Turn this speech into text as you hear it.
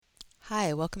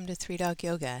Hi, welcome to Three Dog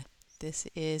Yoga. This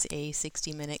is a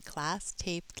 60-minute class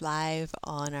taped live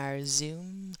on our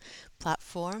Zoom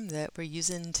platform that we're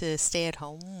using to stay at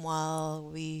home while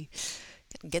we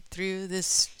get through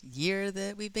this year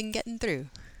that we've been getting through.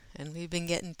 And we've been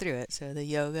getting through it, so the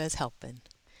yoga is helping.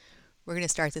 We're going to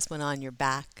start this one on your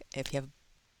back. If you have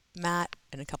a mat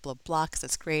and a couple of blocks,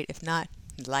 that's great. If not,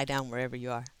 lie down wherever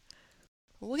you are.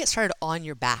 We'll get started on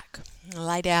your back.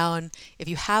 Lie down. If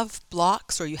you have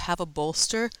blocks or you have a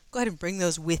bolster, go ahead and bring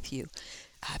those with you.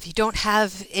 If you don't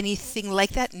have anything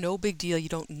like that, no big deal. You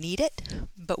don't need it.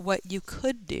 But what you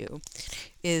could do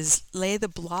is lay the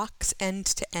blocks end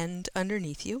to end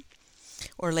underneath you,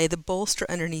 or lay the bolster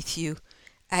underneath you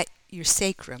at your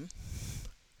sacrum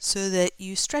so that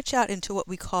you stretch out into what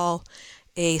we call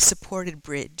a supported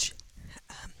bridge.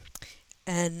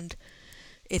 And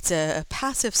it's a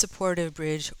passive supportive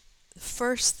bridge. The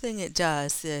first thing it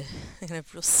does, the kind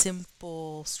of real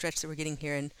simple stretch that we're getting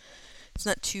here, and it's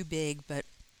not too big, but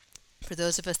for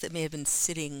those of us that may have been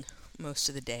sitting most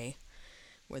of the day,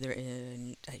 whether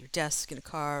at your desk, in a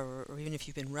car, or even if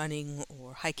you've been running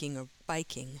or hiking or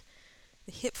biking,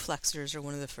 the hip flexors are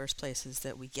one of the first places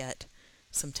that we get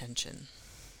some tension.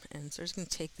 And so we're just going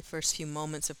to take the first few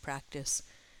moments of practice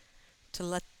to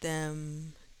let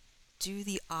them do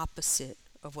the opposite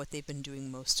of what they've been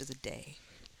doing most of the day.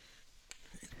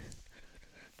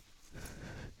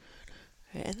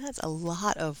 And that's a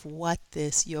lot of what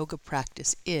this yoga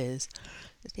practice is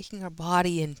taking our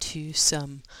body into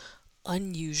some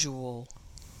unusual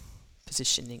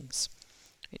positionings,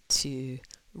 right, to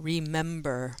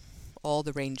remember all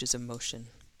the ranges of motion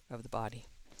of the body.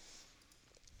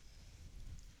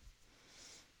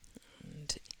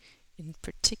 And in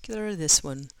particular, this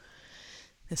one,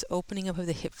 this opening up of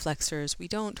the hip flexors, we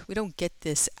don't get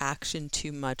this action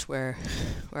too much where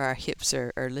our hips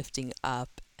are lifting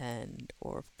up and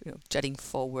or jutting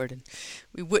forward, and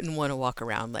we wouldn't want to walk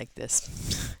around like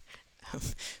this.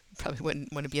 Probably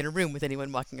wouldn't want to be in a room with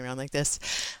anyone walking around like this.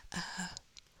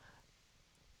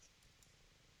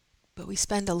 But we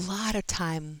spend a lot of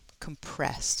time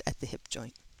compressed at the hip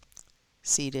joint,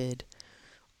 seated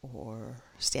or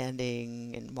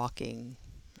standing and walking,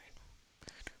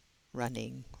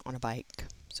 running on a bike.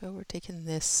 So we're taking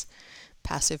this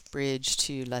passive bridge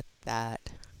to let that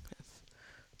kind of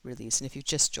release. And if you've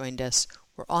just joined us,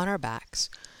 we're on our backs.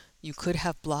 You could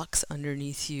have blocks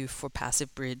underneath you for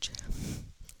passive bridge.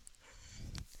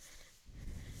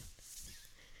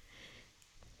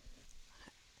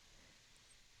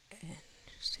 And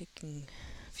just taking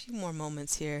a few more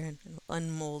moments here and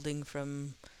unmolding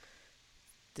from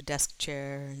the desk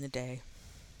chair in the day.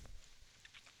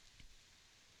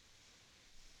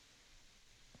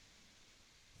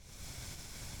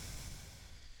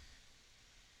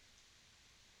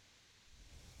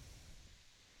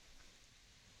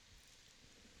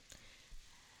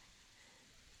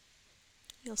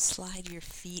 You'll slide your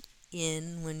feet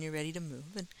in when you're ready to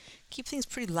move and keep things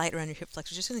pretty light around your hip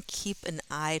flexors. Just going to keep an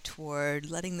eye toward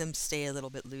letting them stay a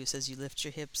little bit loose as you lift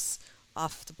your hips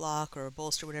off the block or a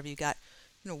bolster, whatever you got.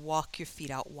 Walk your feet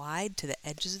out wide to the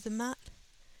edges of the mat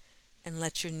and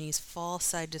let your knees fall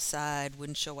side to side,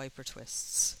 windshield wiper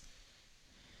twists.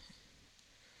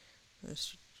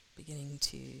 Just beginning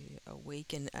to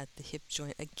awaken at the hip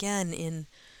joint again in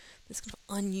this kind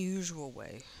of unusual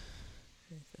way.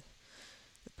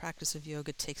 The practice of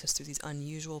yoga takes us through these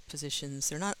unusual positions.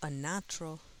 They're not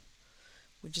unnatural.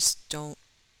 We just don't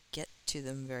get to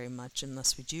them very much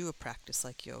unless we do a practice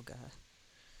like yoga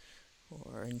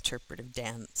or interpretive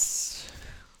dance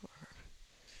or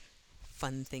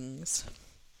fun things.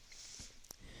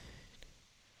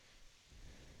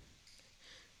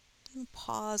 And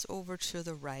pause over to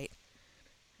the right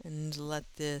and let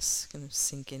this kind of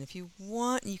sink in. If you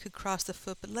want, you could cross the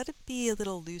foot, but let it be a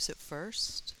little loose at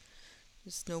first.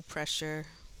 Just no pressure.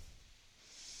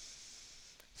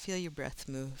 Feel your breath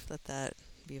move. Let that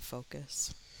be a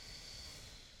focus.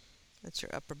 Let your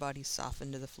upper body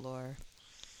soften to the floor.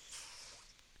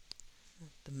 Let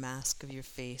the mask of your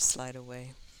face slide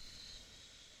away.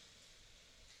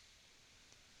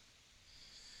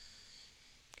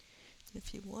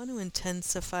 If you want to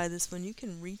intensify this one, you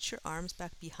can reach your arms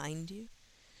back behind you.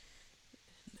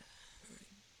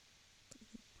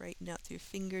 Brighten out through your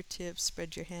fingertips,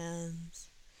 spread your hands.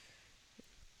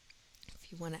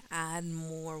 If you want to add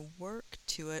more work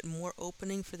to it, more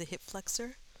opening for the hip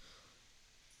flexor,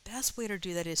 best way to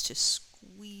do that is to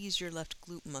squeeze your left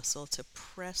glute muscle to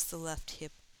press the left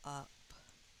hip up.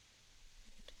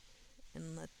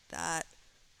 And let that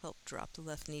help drop the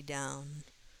left knee down.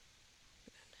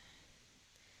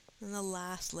 And the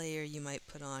last layer you might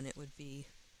put on it would be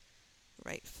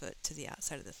right foot to the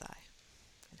outside of the thigh.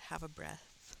 And have a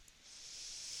breath.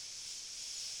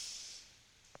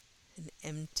 And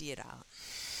empty it out.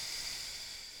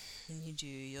 And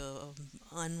you'll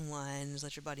unwind, just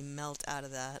let your body melt out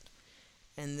of that,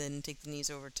 and then take the knees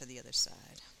over to the other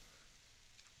side.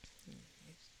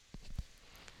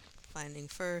 Finding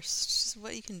first just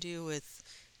what you can do with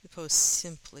the pose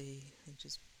simply, like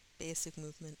just basic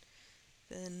movement.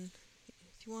 Then,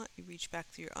 if you want, you reach back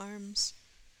through your arms,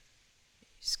 you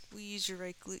squeeze your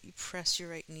right glute, you press your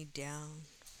right knee down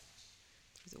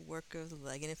through the work of the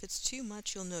leg. And if it's too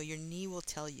much, you'll know. Your knee will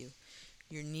tell you.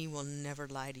 Your knee will never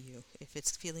lie to you. If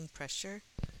it's feeling pressure,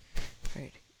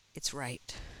 right, it's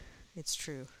right. It's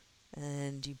true.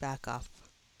 And you back off.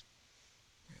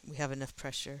 We have enough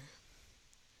pressure.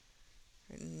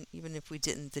 And even if we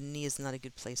didn't, the knee is not a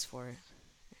good place for it.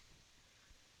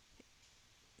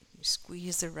 You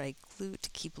squeeze the right glute to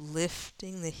keep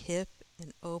lifting the hip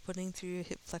and opening through your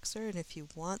hip flexor. And if you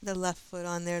want the left foot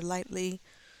on there lightly,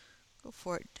 go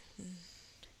for it.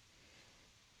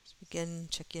 Just begin,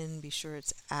 check in, be sure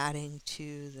it's adding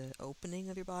to the opening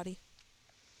of your body.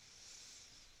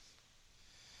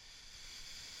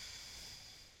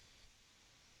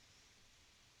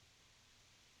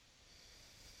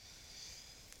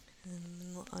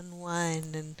 And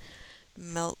unwind and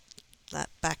melt that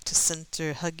back to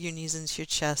center. Hug your knees into your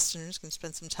chest. And we're just going to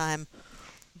spend some time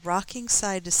rocking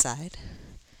side to side.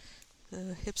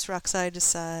 The hips rock side to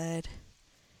side.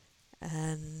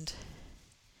 And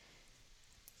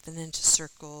then into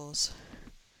circles.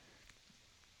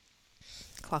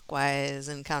 Clockwise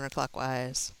and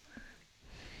counterclockwise.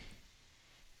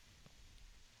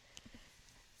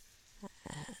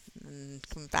 And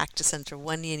come back to center.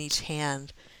 One knee in each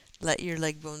hand. Let your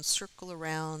leg bones circle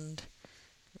around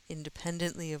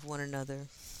independently of one another.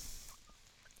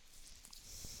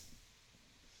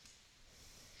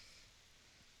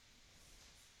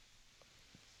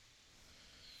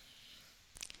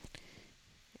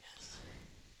 Yes.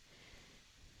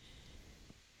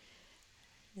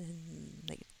 And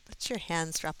let your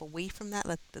hands drop away from that.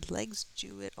 Let the legs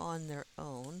do it on their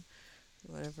own,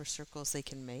 whatever circles they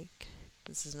can make.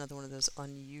 This is another one of those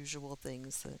unusual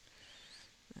things that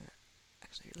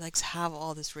actually your legs have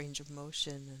all this range of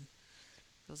motion, and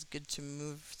it feels good to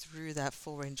move through that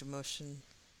full range of motion.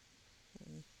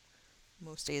 And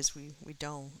most days we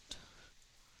don't,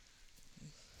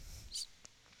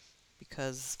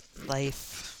 because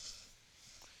life.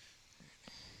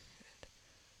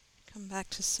 Come back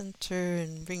to center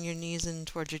and bring your knees in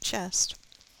towards your chest.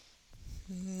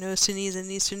 Nose to knees and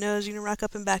knees to nose. You're going to rock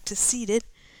up and back to seated.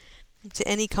 To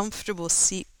any comfortable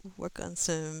seat, work on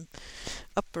some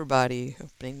upper body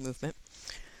opening movement.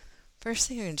 First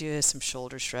thing you're going to do is some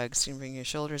shoulder shrugs. You can bring your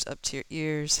shoulders up to your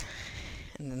ears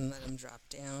and then let them drop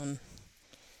down.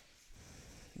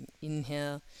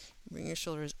 Inhale, bring your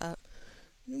shoulders up.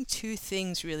 Doing two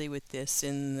things really with this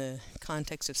in the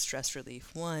context of stress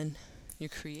relief. One, you're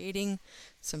creating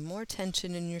some more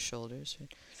tension in your shoulders,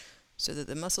 right? So that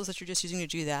the muscles that you're just using to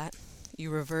do that, you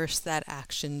reverse that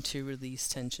action to release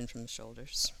tension from the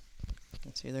shoulders.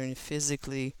 And so you're learning to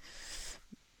physically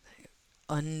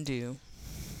undo.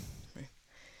 Right?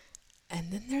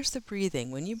 And then there's the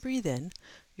breathing. When you breathe in,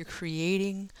 you're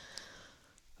creating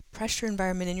a pressure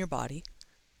environment in your body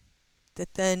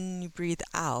that then you breathe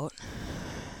out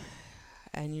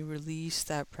and you release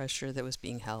that pressure that was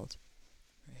being held.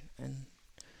 Right? And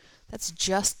that's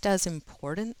just as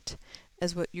important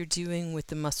as what you're doing with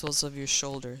the muscles of your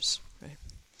shoulders. Right?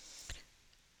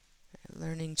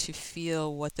 Learning to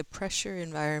feel what the pressure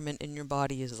environment in your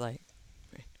body is like.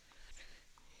 Right?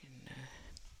 And,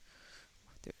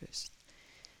 there's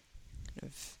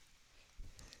kind of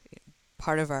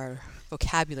part of our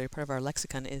vocabulary, part of our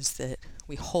lexicon is that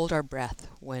we hold our breath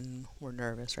when we're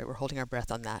nervous, right? We're holding our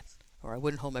breath on that. Or I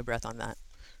wouldn't hold my breath on that,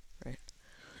 right?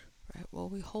 Right. Well,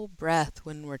 we hold breath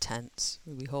when we're tense.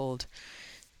 We hold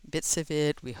bits of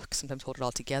it. We sometimes hold it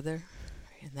all together,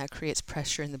 right? And that creates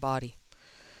pressure in the body,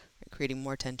 right? Creating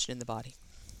more tension in the body.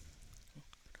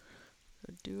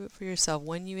 So do it for yourself.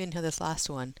 When you inhale this last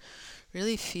one,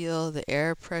 really feel the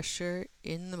air pressure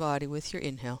in the body with your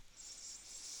inhale.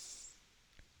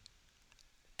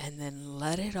 And then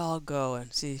let it all go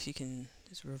and see if you can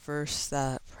just reverse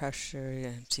that pressure,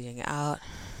 emptying out.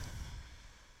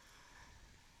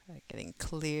 Right, getting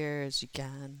clear as you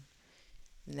can.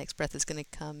 The next breath is going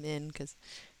to come in because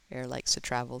air likes to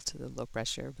travel to the low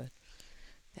pressure, but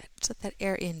just let that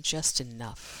air in just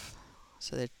enough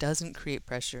so that it doesn't create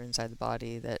pressure inside the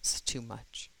body that's too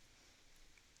much.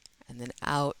 And then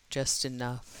out just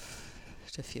enough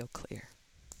to feel clear.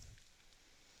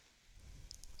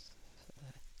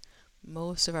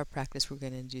 Most of our practice, we're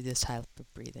going to do this type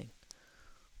of breathing.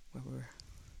 where we're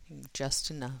just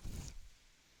enough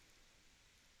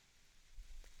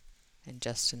and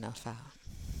just enough out.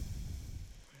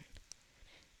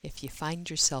 If you find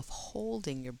yourself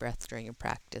holding your breath during your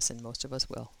practice, and most of us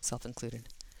will, self included,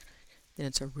 then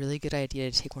it's a really good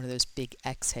idea to take one of those big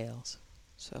exhales.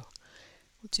 So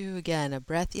we'll do again a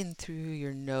breath in through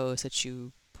your nose that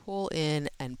you pull in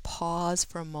and pause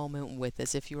for a moment with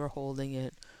as if you were holding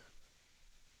it.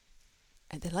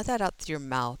 And then let that out through your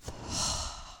mouth.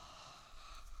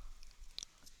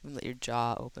 And let your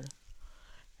jaw open.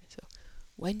 So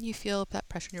when you feel that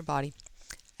pressure in your body,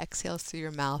 exhale through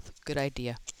your mouth. Good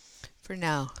idea. For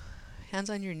now, hands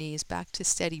on your knees, back to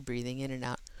steady breathing in and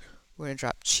out. We're going to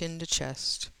drop chin to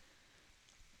chest.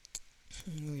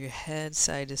 Move your head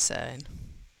side to side.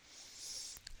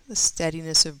 The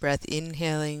steadiness of breath,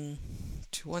 inhaling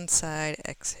to one side,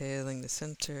 exhaling to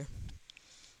center,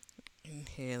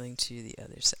 inhaling to the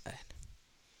other side.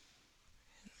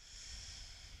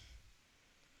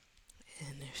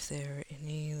 And if there are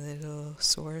any little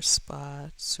sore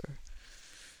spots or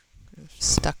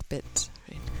stuck bits,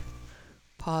 right,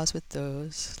 pause with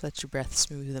those, let your breath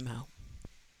smooth them out.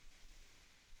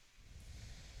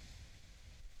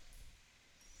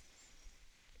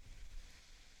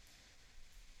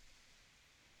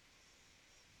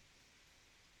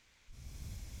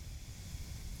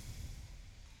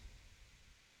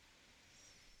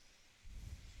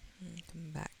 And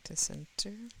come back to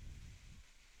center.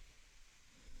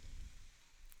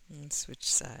 And switch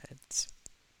sides.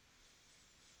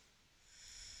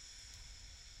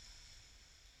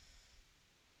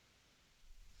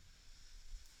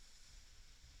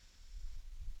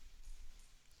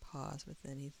 Pause with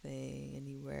anything,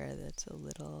 anywhere that's a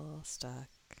little stuck.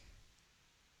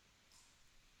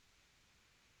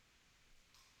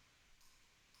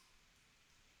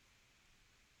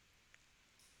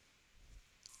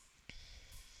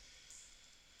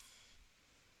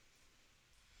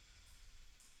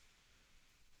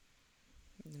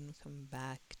 And then we'll come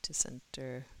back to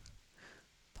center.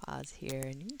 Pause here,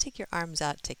 and you can take your arms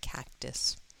out to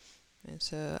cactus. And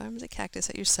so arms at cactus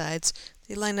at your sides.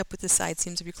 They line up with the side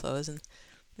seams of your clothes, and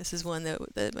this is one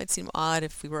that might seem odd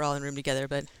if we were all in a room together,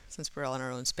 but since we're all in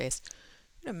our own space,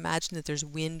 imagine that there's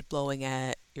wind blowing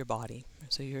at your body.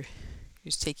 So you're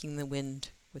just taking the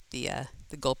wind with the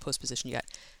goalpost position you got,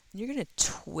 and you're going to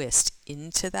twist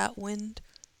into that wind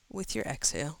with your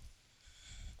exhale.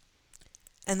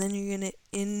 And then you're going to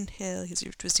inhale because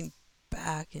you're twisting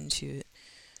back into it.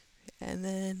 And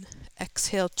then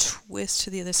exhale, twist to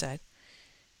the other side.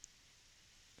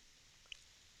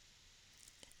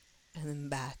 And then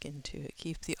back into it.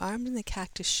 Keep the arms in the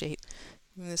cactus shape.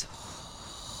 Move this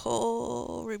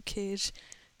whole rib cage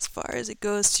as far as it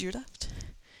goes to your left.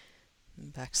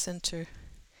 And back center.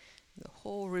 The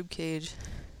whole rib cage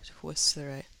twists to the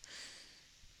right.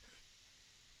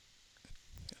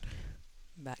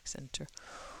 Back center.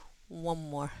 One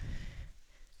more.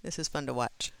 This is fun to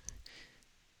watch.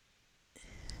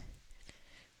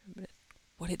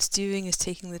 What it's doing is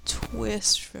taking the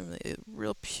twist from the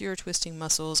real pure twisting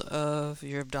muscles of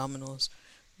your abdominals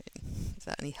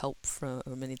without any help from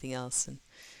anything else, and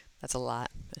that's a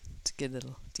lot, but it's a good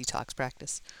little detox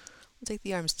practice. We'll take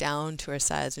the arms down to our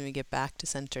sides when we get back to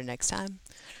center next time.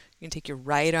 You're going to take your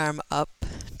right arm up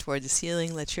toward the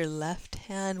ceiling, let your left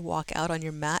hand walk out on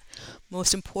your mat.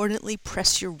 Most importantly,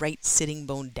 press your right sitting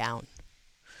bone down.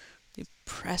 You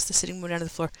press the sitting bone down to the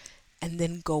floor, and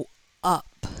then go up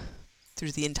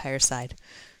through the entire side.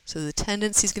 So the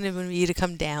tendency is going to be to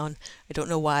come down. I don't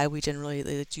know why we generally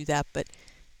do that, but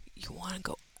you want to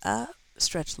go up,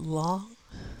 stretch long,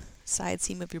 side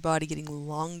seam of your body getting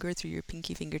longer through your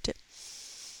pinky fingertip.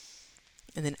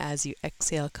 And then as you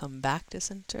exhale, come back to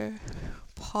center,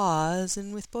 pause,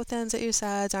 and with both hands at your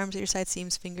sides, arms at your side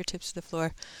seams, fingertips to the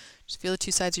floor, just feel the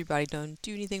two sides of your body. Don't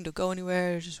do anything, don't go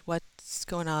anywhere, just what's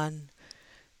going on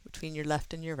between your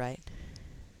left and your right.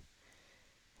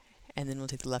 And then we'll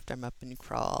take the left arm up and you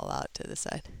crawl out to the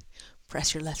side.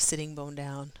 Press your left sitting bone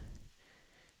down.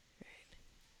 Right.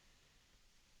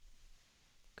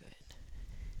 Good.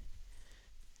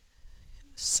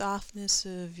 Softness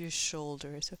of your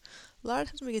shoulder. So a lot of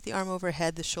times when we get the arm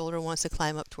overhead, the shoulder wants to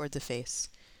climb up toward the face.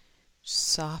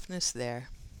 Softness there.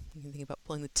 You can think about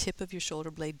pulling the tip of your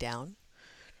shoulder blade down.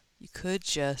 You could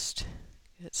just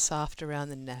get it soft around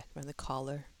the neck, around the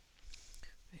collar.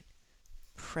 Right.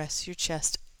 Press your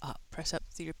chest up. Press up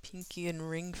through your pinky and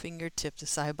ring fingertip. The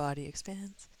side body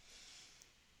expands.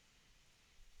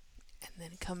 And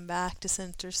then come back to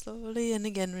center slowly. And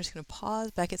again, we're just going to pause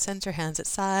back at center, hands at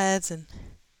sides, and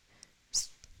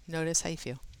just notice how you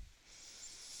feel.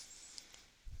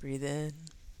 Breathe in.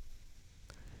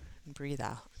 and breathe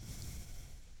out.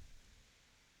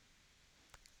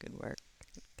 Good work.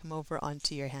 Come over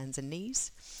onto your hands and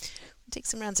knees. Take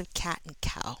some rounds of cat and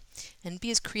cow and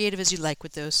be as creative as you like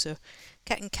with those. So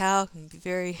cat and cow can be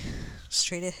very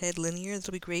straight ahead, linear. This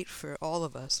will be great for all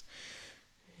of us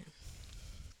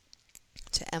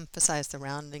to emphasize the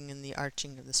rounding and the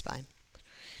arching of the spine.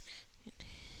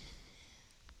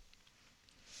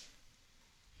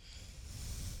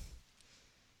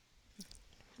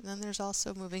 And then there's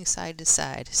also moving side to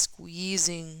side,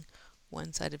 squeezing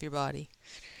one side of your body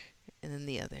and then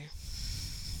the other.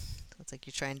 So it's like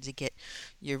you're trying to get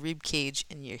your rib cage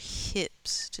and your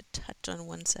hips to touch on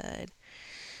one side,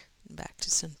 and back to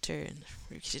center, and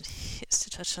rib cage and hips to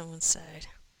touch on one side.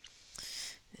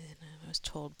 And I was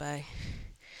told by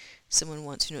someone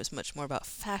once who knows much more about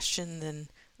fashion than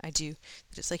I do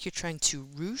that it's like you're trying to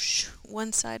ruche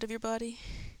one side of your body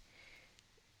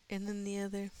and then the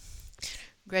other.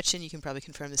 Gretchen, you can probably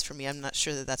confirm this for me. I'm not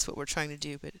sure that that's what we're trying to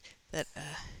do, but that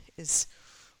is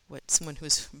what someone who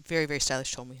is very, very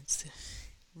stylish told me. It's the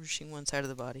ruching one side of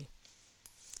the body.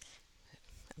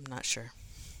 I'm not sure.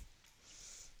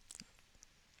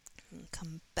 And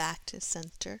come back to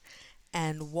center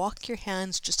and walk your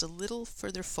hands just a little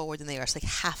further forward than they are. It's like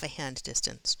half a hand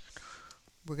distance.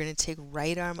 We're going to take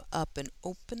right arm up and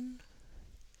open,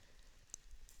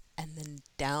 and then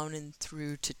down and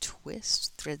through to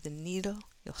twist. Thread the needle.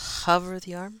 You'll hover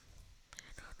the arm.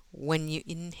 When you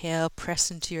inhale,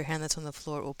 press into your hand that's on the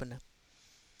floor, open up.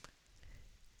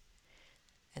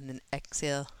 And then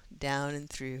exhale, down and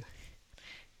through,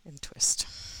 and twist.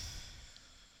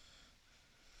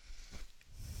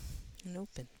 And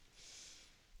open.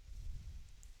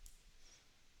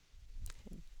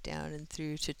 And down and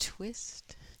through to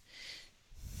twist.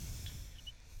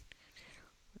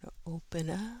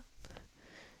 Open up.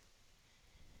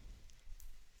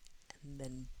 And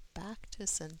then back to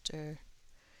center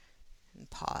and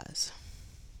pause.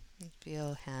 And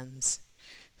feel hands,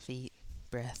 feet,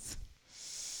 breath.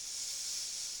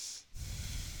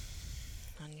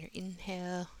 On your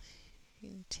inhale,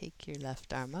 you take your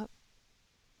left arm up.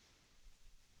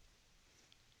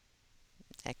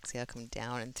 Exhale, come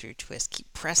down and through twist.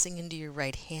 Keep pressing into your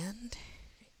right hand.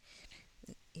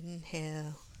 And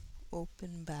inhale,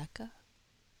 open back up.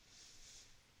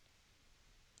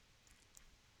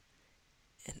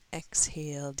 And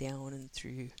exhale, down and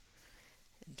through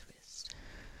and twist.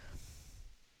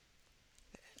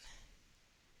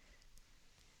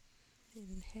 Good.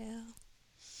 Inhale.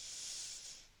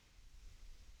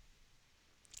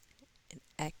 And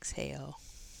exhale.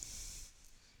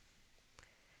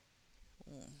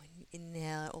 When you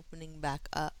inhale, opening back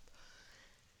up.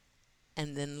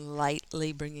 And then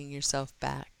lightly bringing yourself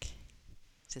back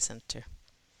to center.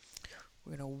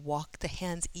 We're going to walk the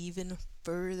hands even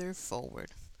further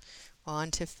forward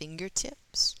onto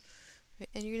fingertips. Right?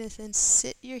 And you're going to then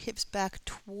sit your hips back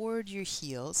toward your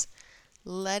heels,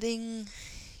 letting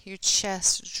your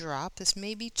chest drop. This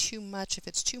may be too much. If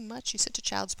it's too much, you sit to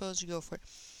child's pose, you go for it.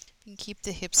 You can keep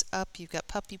the hips up. You've got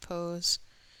puppy pose.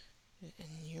 And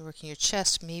you're working your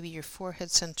chest, maybe your forehead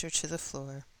center to the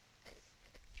floor.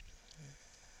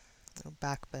 Little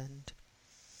back bend.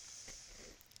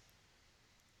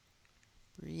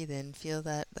 Breathe in, feel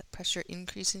that pressure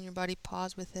increase in your body,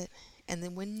 pause with it. And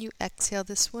then when you exhale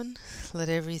this one, let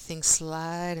everything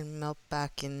slide and melt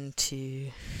back into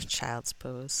child's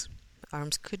pose.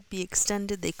 Arms could be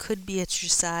extended, they could be at your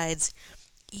sides.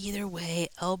 Either way,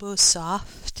 elbows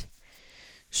soft,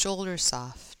 shoulders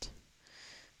soft,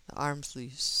 the arms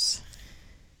loose,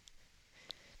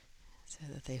 so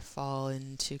that they fall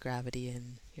into gravity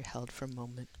and you're held for a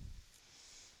moment.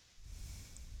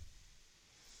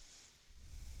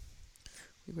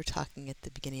 We were talking at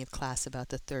the beginning of class about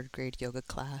the third grade yoga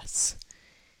class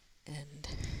and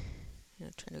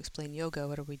trying to explain yoga,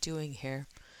 what are we doing here,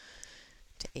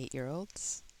 to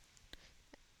 8-year-olds.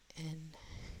 And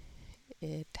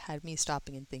it had me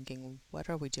stopping and thinking, what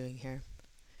are we doing here?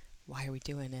 Why are we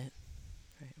doing it?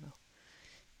 Right, well,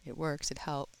 it works, it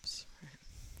helps.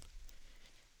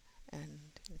 Right? And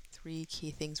 3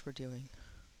 key things we're doing.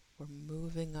 We're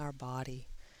moving our body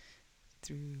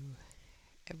through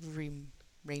every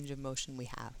range of motion we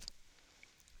have.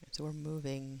 So we're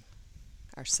moving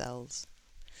ourselves,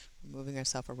 we're moving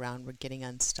ourselves around, we're getting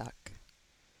unstuck.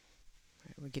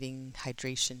 Right? We're getting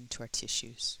hydration to our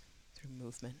tissues through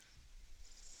movement.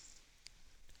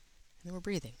 And then we're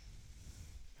breathing.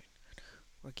 Right?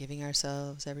 We're giving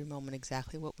ourselves every moment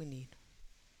exactly what we need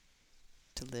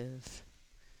to live,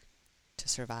 to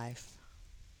survive,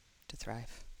 to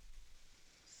thrive.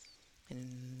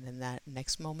 And in that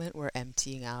next moment, we're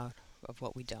emptying out of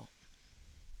what we don't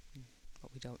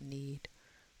need,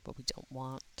 what we we don't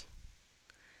want,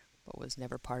 but was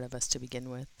never part of us to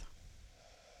begin with.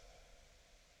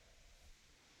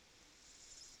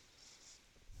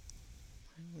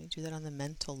 And we do that on the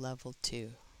mental level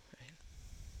too,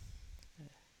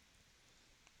 right?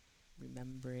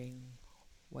 Remembering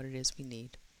what it is we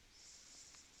need,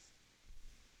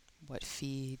 what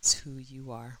feeds who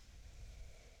you are,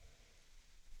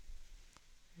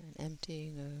 and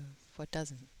emptying of what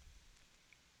doesn't.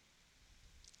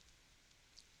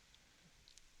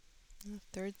 And the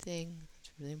third thing that's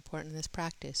really important in this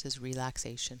practice is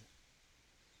relaxation.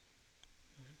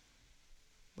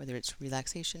 Whether it's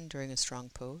relaxation during a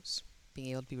strong pose, being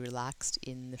able to be relaxed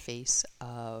in the face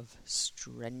of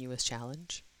strenuous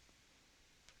challenge,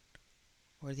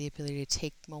 or the ability to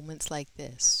take moments like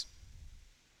this,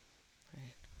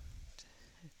 right?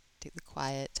 Take the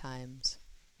quiet times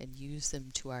and use them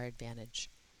to our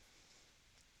advantage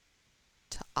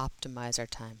to optimize our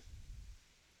time.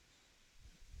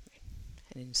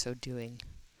 And in so doing,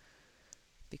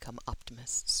 become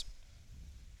optimists.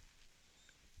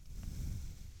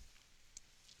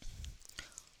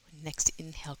 Next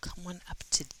inhale, come on up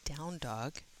to down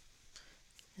dog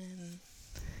and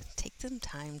take some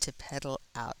time to pedal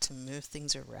out, to move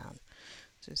things around.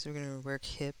 So we're going to work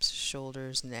hips,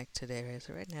 shoulders, neck today, right?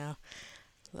 So right now,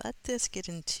 let this get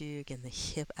into, again, the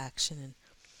hip action. And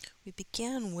we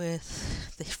began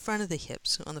with the front of the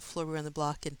hips. So on the floor, we're on the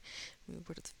block, and we work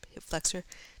with the hip flexor.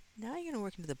 Now you're going to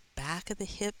work into the back of the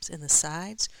hips and the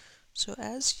sides. So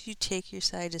as you take your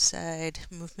side to side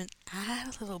movement, add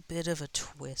a little bit of a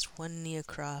twist. One knee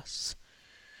across,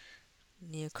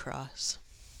 knee across.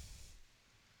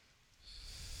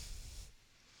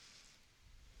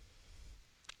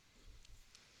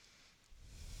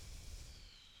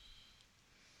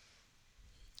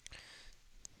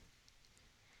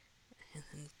 And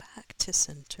then back to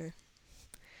center.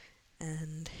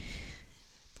 And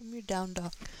from your down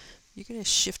dog, you're going to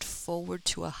shift forward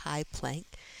to a high plank,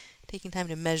 taking time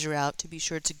to measure out to be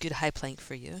sure it's a good high plank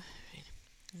for you. Right?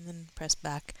 And then press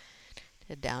back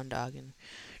to down dog and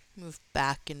move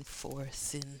back and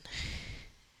forth in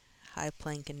high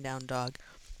plank and down dog.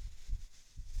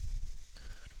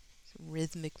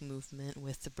 Rhythmic movement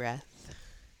with the breath,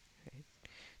 right,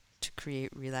 to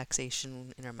create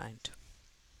relaxation in our mind.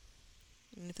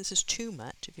 And if this is too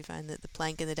much, if you find that the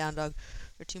plank and the down dog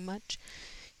are too much,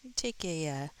 you take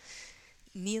a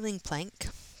kneeling plank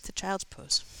to child's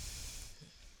pose.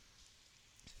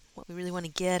 What we really want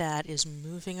to get at is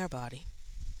moving our body,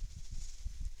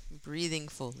 breathing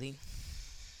fully,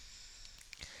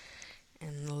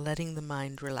 and letting the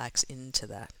mind relax into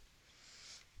that.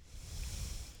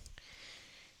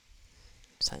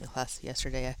 I was telling the class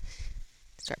yesterday, I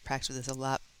start practicing this a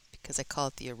lot because I call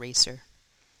it the eraser.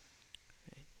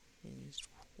 Right? And just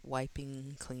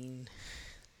wiping clean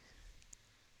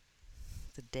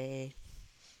the day,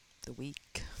 the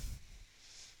week,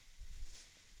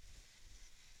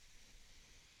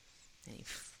 any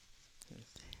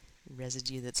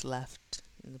residue that's left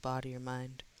in the body or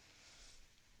mind.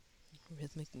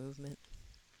 Rhythmic movement,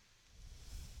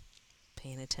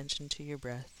 paying attention to your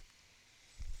breath.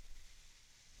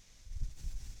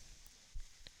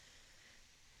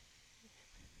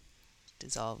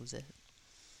 Dissolves it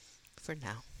for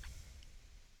now.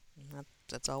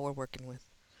 That's all we're working with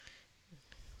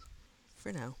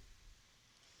for now.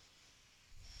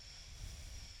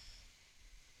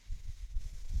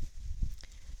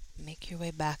 Make your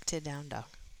way back to down dog.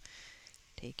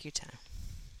 Take your time.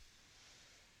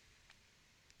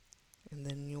 And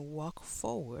then you'll walk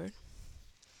forward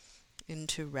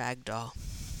into ragdoll.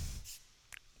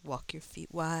 Walk your feet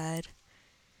wide.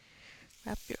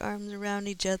 Wrap your arms around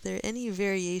each other. Any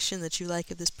variation that you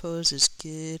like of this pose is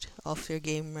good. All fair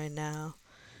game right now.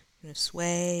 You're going to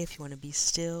sway if you want to be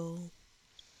still.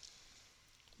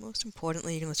 Most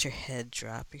importantly, you're going to let your head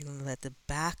drop. You're going to let the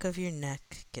back of your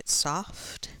neck get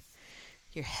soft.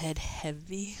 Your head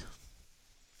heavy.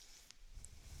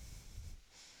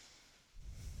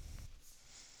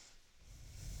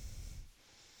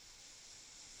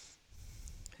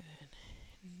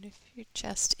 And if your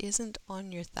chest isn't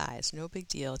on your thighs, no big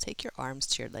deal. Take your arms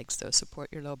to your legs though. Support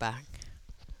your low back.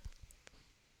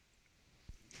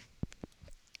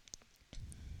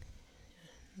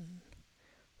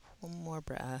 One more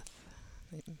breath.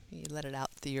 You let it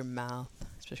out through your mouth,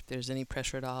 especially if there's any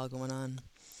pressure at all going on.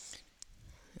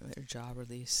 Let your jaw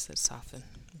release, let it soften.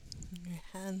 Your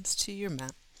hands to your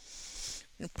mat.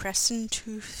 And press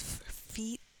into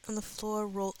feet on the floor,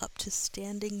 roll up to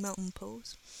standing mountain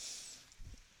pose.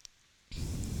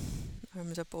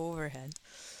 Arms up overhead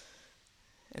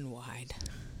and wide.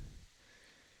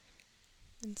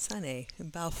 And Sun A.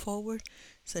 And bow forward,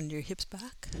 send your hips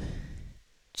back,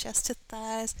 chest to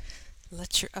thighs,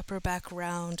 let your upper back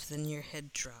round, then your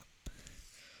head drop.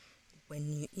 When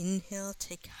you inhale,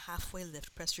 take halfway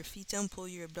lift. Press your feet down, pull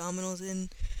your abdominals in,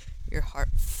 your heart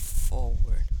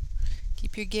forward.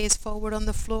 Keep your gaze forward on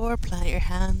the floor, plant your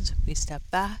hands. We step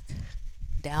back,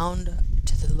 down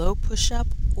to the low push-up,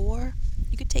 or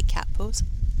you could take cat pose.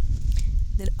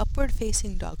 Then upward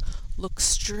facing dog. Look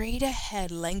straight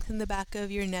ahead, lengthen the back of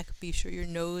your neck, be sure your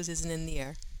nose isn't in the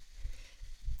air.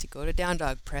 To go to down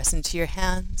dog, press into your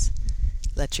hands.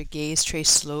 Let your gaze trace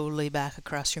slowly back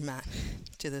across your mat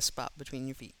to the spot between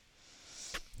your feet.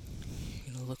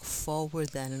 You're going to look forward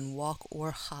then and walk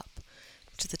or hop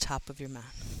to the top of your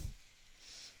mat.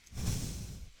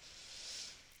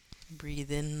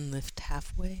 Breathe in, lift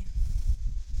halfway.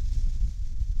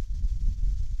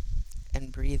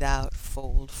 And breathe out,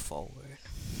 fold forward.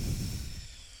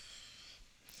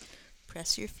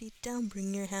 Press your feet down,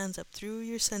 bring your hands up through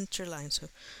your center line. So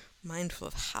mindful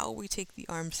of how we take the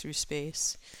arms through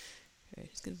space. All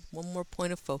right, just give one more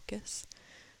point of focus.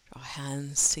 Draw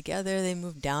hands together, they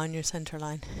move down your center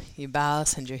line. You bow,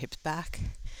 send your hips back.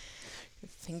 Your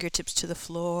fingertips to the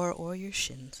floor or your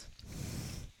shins.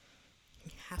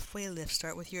 Halfway lift,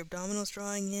 start with your abdominals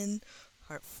drawing in,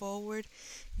 heart forward.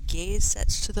 Gaze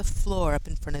sets to the floor up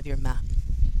in front of your mat.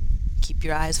 Keep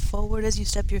your eyes forward as you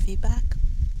step your feet back.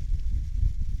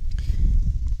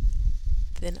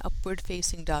 Then upward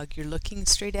facing dog. You're looking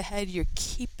straight ahead, you're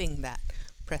keeping that.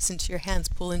 Press into your hands,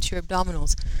 pull into your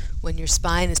abdominals. When your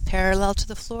spine is parallel to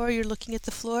the floor, you're looking at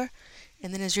the floor.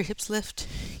 And then as your hips lift,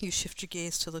 you shift your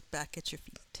gaze to look back at your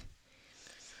feet.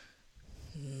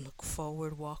 Look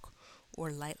forward, walk, or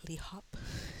lightly hop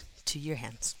to your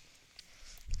hands.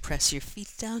 Press your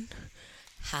feet down,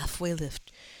 halfway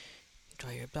lift.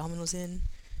 Draw your abdominals in,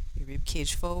 your rib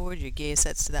cage forward, your gaze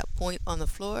sets to that point on the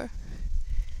floor.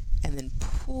 And then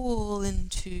pull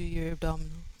into your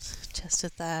abdominals, chest to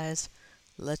thighs.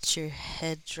 Let your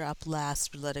head drop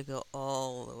last, let it go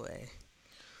all the way.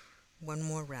 One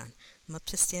more round. I'm up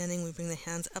to standing. We bring the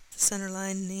hands up the center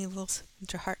line, navel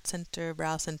center, heart center,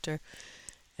 brow center,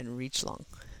 and reach long.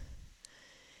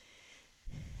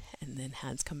 And then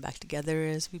hands come back together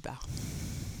as we bow.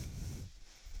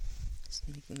 Just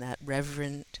making that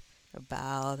reverent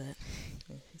bow that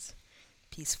is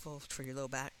peaceful for your low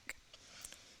back.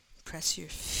 Press your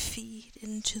feet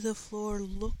into the floor,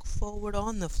 look forward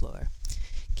on the floor.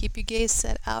 Keep your gaze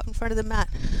set out in front of the mat.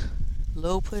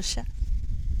 Low push up.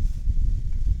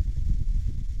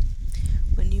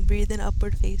 When you breathe in,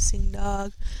 upward facing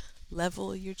dog,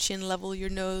 level your chin, level your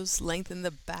nose, lengthen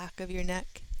the back of your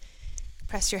neck.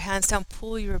 Press your hands down,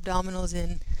 pull your abdominals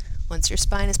in. Once your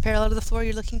spine is parallel to the floor,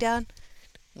 you're looking down.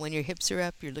 When your hips are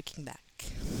up, you're looking back.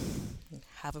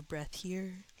 Have a breath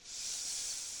here.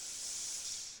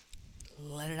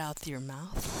 Let it out through your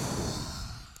mouth.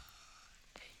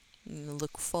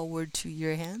 Look forward to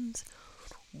your hands.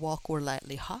 Walk or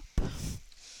lightly hop.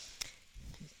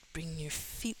 Bring your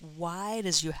feet wide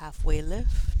as you halfway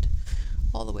lift.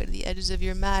 All the way to the edges of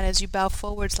your mat. As you bow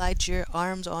forward, slide your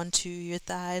arms onto your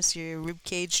thighs, your rib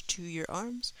cage to your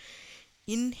arms.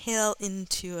 Inhale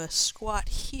into a squat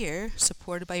here,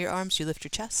 supported by your arms. You lift your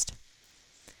chest.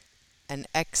 And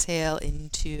exhale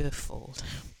into a fold.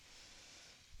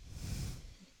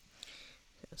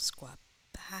 Squat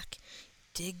back,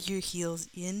 dig your heels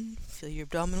in, feel your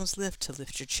abdominals lift to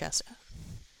lift your chest up.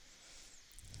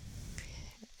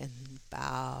 And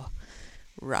bow,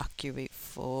 rock your weight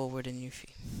forward in your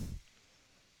feet.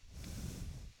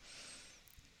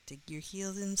 Dig your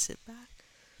heels in, sit back,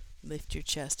 lift your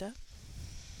chest up.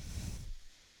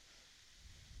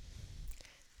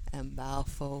 And bow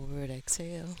forward,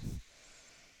 exhale.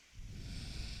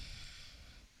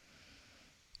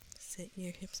 Sit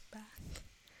your hips back.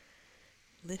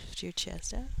 Lift your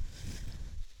chest up.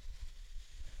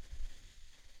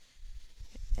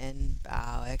 And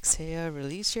bow, exhale,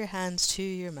 release your hands to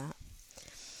your mat.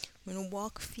 We're going to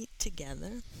walk feet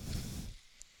together.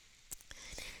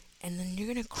 And then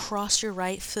you're going to cross your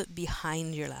right foot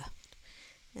behind your left.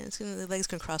 And the leg's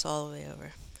going to cross all the way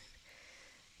over.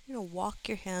 You're going to walk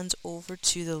your hands over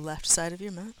to the left side of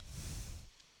your mat.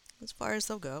 As far as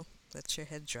they'll go. Let your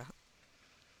head drop.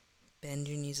 Bend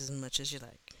your knees as much as you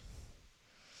like.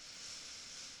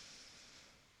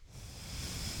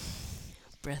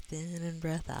 Breath in and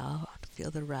breath out.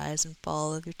 Feel the rise and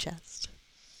fall of your chest.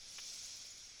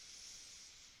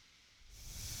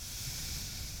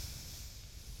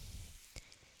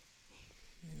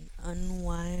 And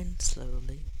unwind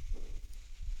slowly.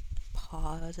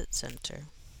 Pause at center.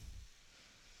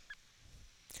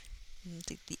 And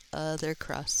take the other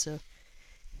cross. So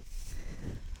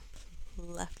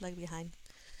left leg behind.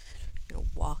 You're gonna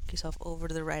walk yourself over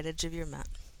to the right edge of your mat.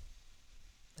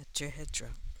 Let your head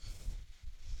drop.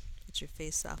 Let your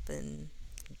face soften,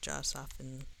 your jaw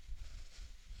soften.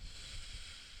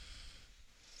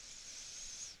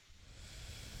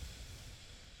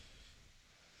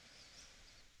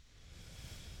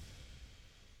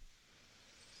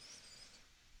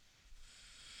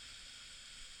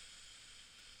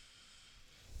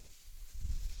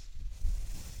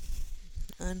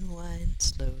 Unwind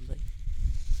slowly.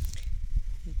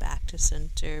 Back to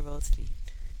center, both feet.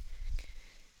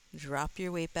 Drop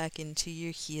your weight back into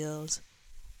your heels.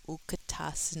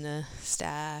 Utkatasana,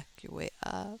 stack your way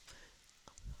up.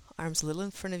 Arms a little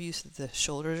in front of you so the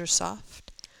shoulders are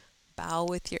soft. Bow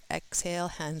with your exhale,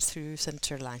 hands through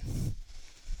center line.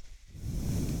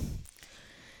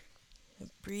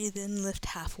 Breathe in, lift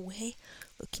halfway,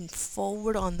 looking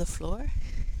forward on the floor.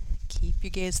 Keep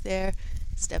your gaze there.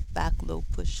 Step back, low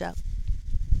push up.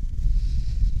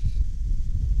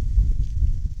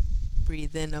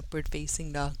 Breathe in, upward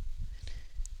facing dog.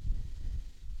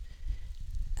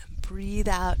 And breathe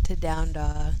out to down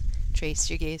dog. Trace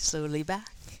your gaze slowly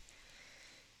back.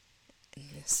 And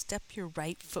step your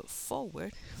right foot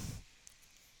forward.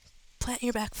 Plant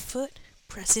your back foot.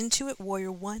 Press into it,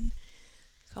 warrior one.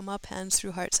 Come up, hands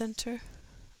through heart center.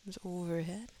 Arms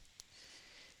overhead.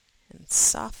 And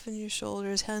soften your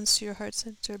shoulders, hands to your heart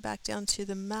center, back down to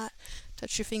the mat.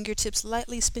 Touch your fingertips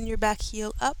lightly, spin your back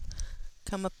heel up.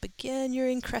 Come up again, you're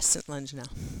in crescent lunge now.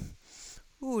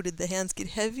 Ooh, did the hands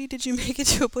get heavy? Did you make it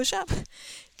to a push-up?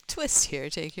 Twist here,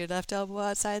 take your left elbow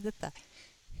outside the thigh.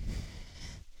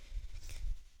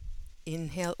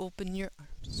 Inhale, open your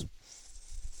arms.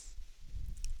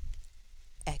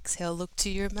 Exhale, look to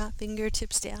your mat,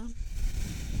 fingertips down.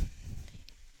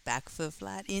 Back foot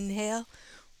flat, inhale.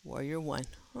 Warrior one.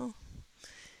 Oh.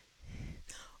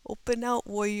 Open out,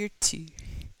 warrior two.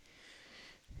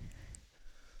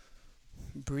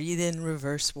 Breathe in,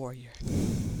 reverse warrior.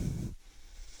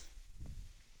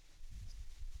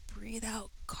 Breathe out,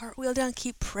 cartwheel down.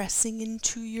 Keep pressing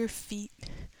into your feet.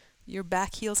 Your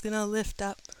back heel's gonna lift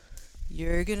up.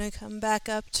 You're gonna come back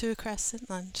up to a crescent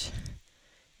lunge.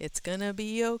 It's gonna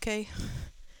be okay.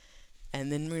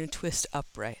 And then we're gonna twist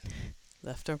upright.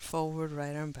 Left arm forward,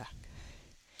 right arm back.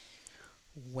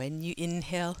 When you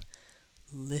inhale,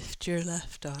 lift your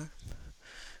left arm.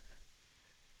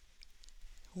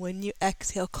 When you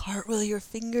exhale, cartwheel your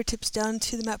fingertips down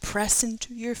to the mat. Press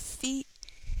into your feet.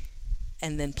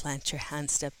 And then plant your hand,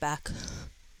 step back.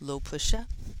 Low push up.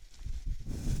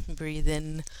 Breathe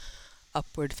in,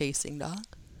 upward facing dog.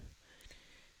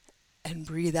 And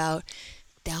breathe out,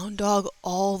 down dog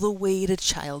all the way to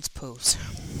child's pose.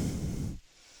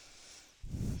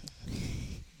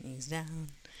 Knees down.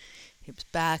 Hips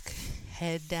back,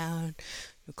 head down.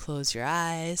 You'll close your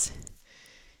eyes.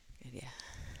 Good, yeah.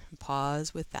 And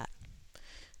pause with that.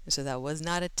 So that was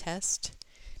not a test.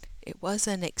 It was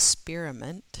an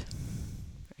experiment.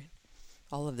 Right?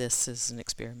 All of this is an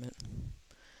experiment.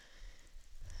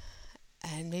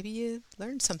 And maybe you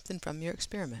learned something from your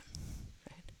experiment.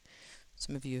 Right?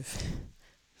 Some of you have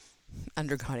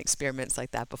undergone experiments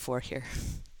like that before here.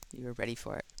 You were ready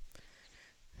for it.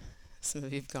 Some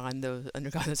of you have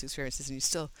undergone those experiences and you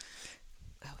still,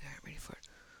 well, we aren't ready for it.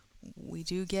 We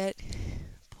do get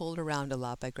pulled around a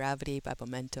lot by gravity, by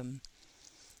momentum,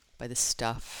 by the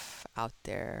stuff out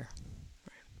there.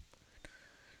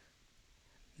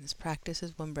 This practice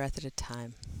is one breath at a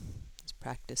time. This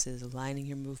practice is aligning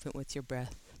your movement with your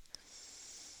breath.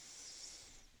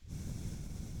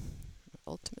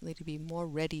 Ultimately to be more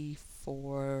ready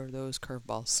for those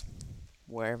curveballs,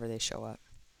 wherever they show up.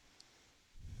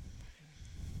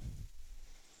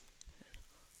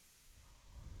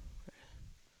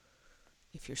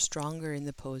 If you're stronger in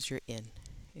the pose you're in,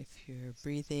 if you're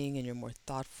breathing and you're more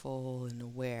thoughtful and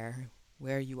aware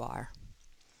where you are,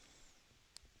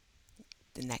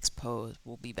 the next pose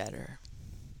will be better,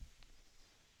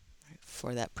 right,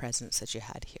 for that presence that you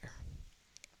had here.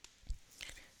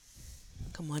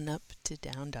 Come on up to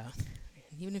down dog.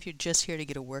 And even if you're just here to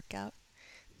get a workout,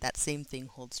 that same thing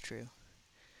holds true.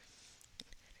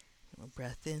 A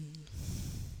breath in.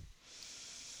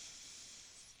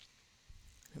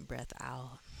 And breath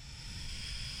out.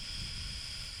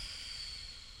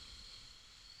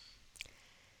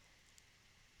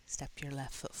 Step your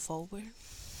left foot forward.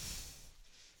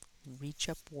 Reach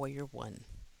up, warrior one.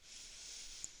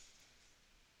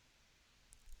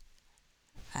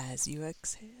 As you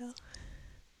exhale,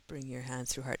 bring your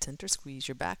hands through heart center, squeeze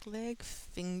your back leg,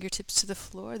 fingertips to the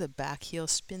floor, the back heel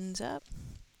spins up.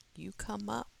 You come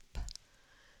up,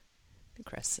 the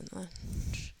crescent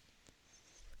lunge.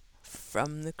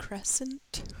 From the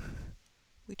crescent,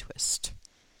 we twist.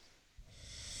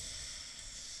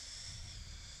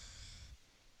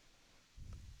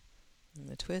 In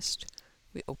the twist,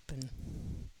 we open.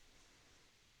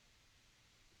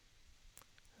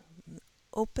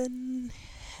 Open,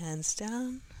 hands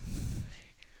down,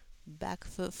 back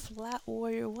foot flat,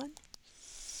 warrior one.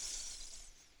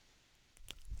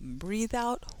 Breathe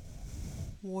out,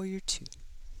 warrior two.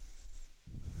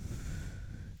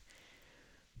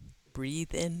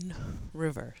 Breathe in,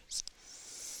 reverse.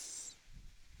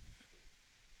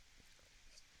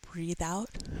 Breathe out,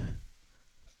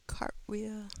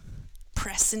 cartwheel.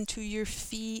 Press into your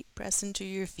feet, press into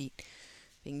your feet.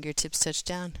 Fingertips touch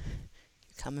down.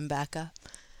 You're coming back up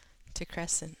to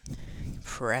crescent.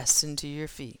 Press into your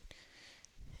feet.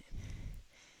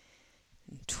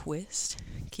 And twist.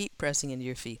 Keep pressing into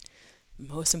your feet.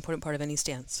 Most important part of any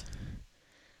stance.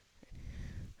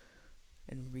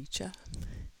 And reach up.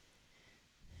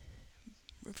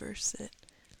 Reverse it.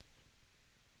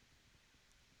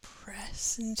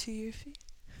 Press into your feet.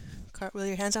 Cartwheel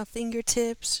your hands on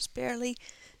fingertips, just barely.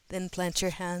 Then plant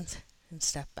your hands and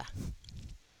step back.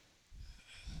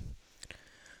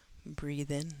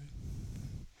 Breathe in.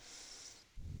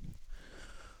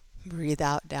 Breathe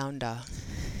out, down dog.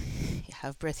 You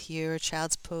have breath here or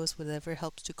child's pose, whatever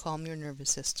helps to calm your nervous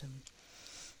system.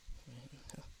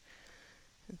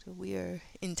 And so we are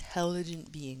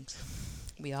intelligent beings.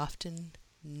 We often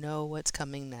know what's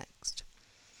coming next.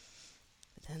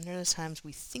 But then there are times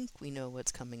we think we know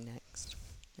what's coming next.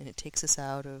 And it takes us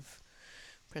out of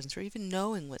presence, or even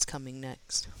knowing what's coming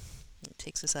next. It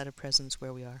takes us out of presence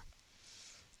where we are.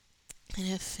 And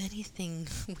if anything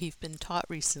we've been taught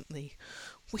recently,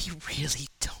 we really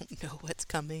don't know what's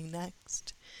coming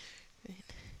next. Right?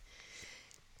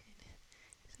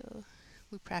 So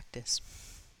we practice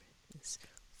this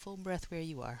full breath where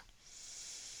you are.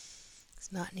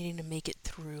 It's not needing to make it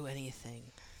through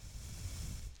anything.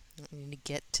 Not needing to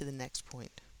get to the next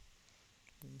point.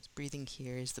 And this breathing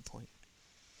here is the point.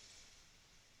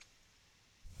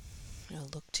 Now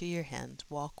look to your hands.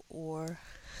 Walk or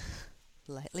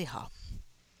lightly hop.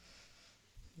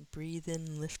 Breathe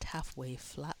in, lift halfway,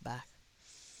 flat back.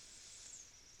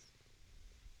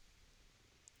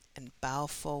 And bow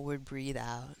forward, breathe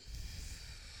out.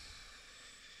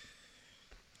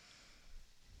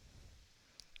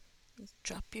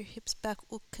 Drop your hips back,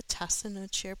 Utkatasana,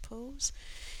 chair pose.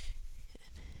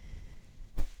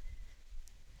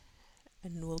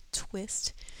 And we'll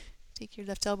twist. Take your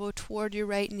left elbow toward your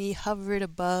right knee, hover it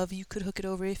above. You could hook it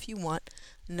over if you want.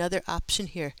 Another option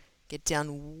here. Get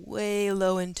down way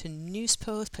low into noose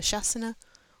pose, Pashasana,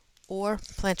 or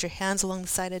plant your hands along the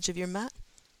side edge of your mat.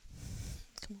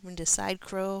 Come over into side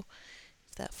crow,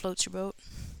 if that floats your boat.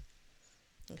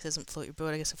 It doesn't float your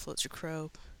boat, I guess it floats your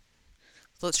crow.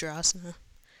 Floats your asana.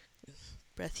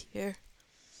 Breath here.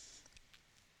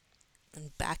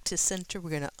 And back to center. We're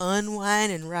going to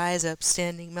unwind and rise up,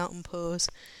 standing mountain pose.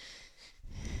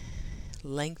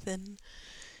 Lengthen.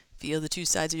 Feel the two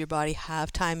sides of your body.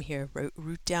 Have time here.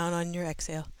 Root down on your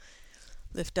exhale.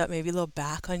 Lift up, maybe a little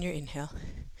back on your inhale.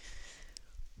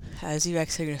 As you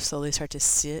exhale, you're going to slowly start to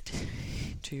sit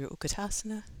to your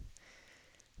Utkatasana.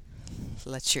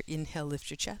 Let your inhale lift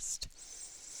your chest.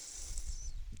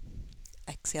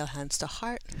 Exhale, hands to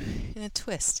heart, in a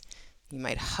twist. You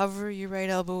might hover your right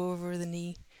elbow over the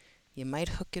knee. You might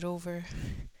hook it over.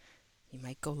 You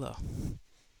might go low.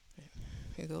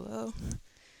 You go low.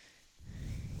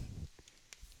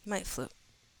 You might float.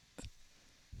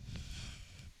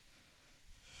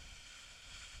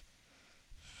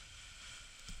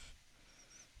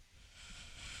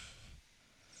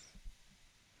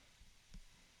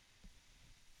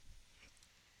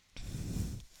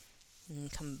 And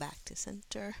come back to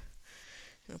center.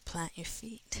 And plant your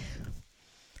feet.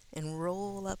 And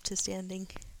roll up to standing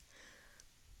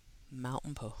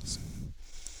mountain pose.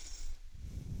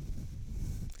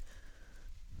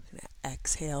 And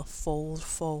exhale, fold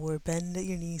forward, bend at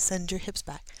your knees, send your hips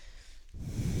back.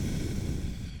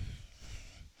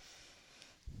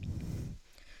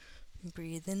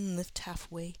 Breathe in, lift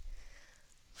halfway,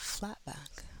 flat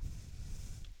back.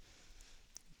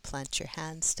 Plant your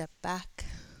hands, step back,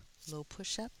 low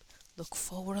push-up. Look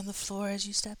forward on the floor as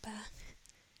you step back.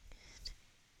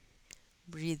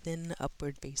 Breathe in,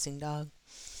 upward facing dog.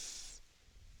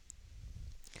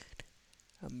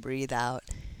 And breathe out,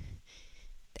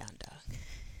 down dog.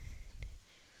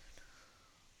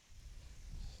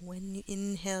 When you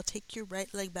inhale, take your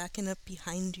right leg back and up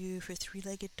behind you for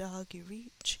three-legged dog. You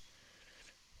reach.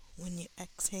 When you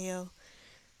exhale,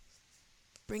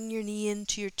 bring your knee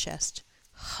into your chest.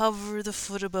 Hover the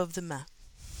foot above the mat.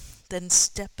 Then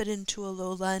step it into a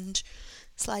low lunge.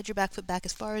 Slide your back foot back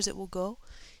as far as it will go.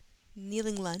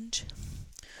 kneeling lunge.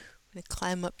 We're going to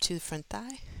climb up to the front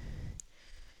thigh.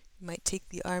 You might take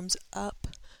the arms up.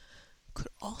 Could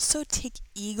also take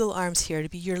eagle arms here to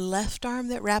be your left arm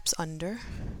that wraps under,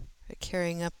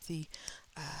 carrying up the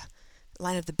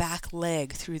line of the back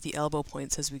leg through the elbow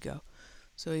points as we go.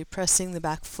 So you're pressing the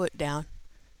back foot down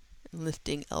and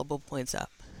lifting elbow points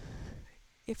up.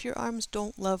 If your arms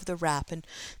don't love the wrap, and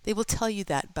they will tell you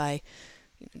that by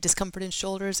discomfort in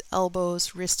shoulders,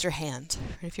 elbows, wrists, or hands.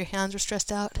 If your hands are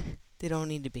stressed out, they don't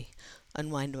need to be.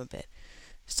 Unwind them a bit.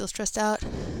 Still stressed out?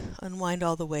 Unwind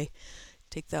all the way.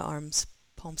 Take the arms,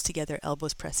 palms together,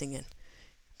 elbows pressing in.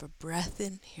 Have a breath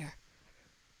in here.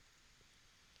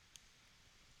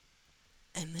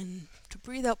 And then to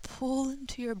breathe out, pull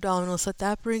into your abdominals. Let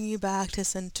that bring you back to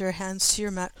center, hands to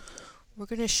your mat. We're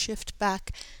going to shift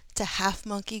back to half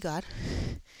monkey God.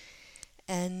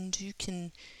 And you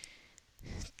can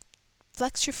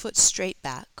flex your foot straight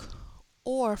back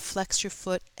or flex your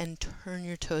foot and turn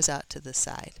your toes out to the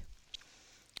side.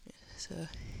 So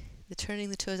the turning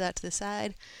the toes out to the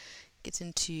side gets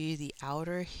into the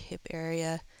outer hip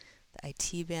area, the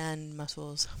IT band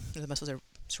muscles, the muscles that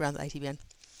surround the IT band.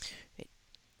 Right.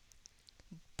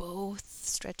 Both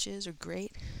stretches are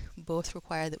great. Both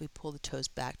require that we pull the toes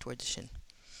back towards the shin.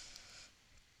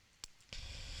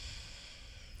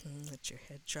 And let your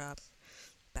head drop,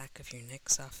 back of your neck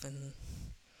soften.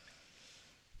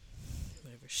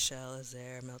 Whatever shell is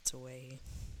there melts away.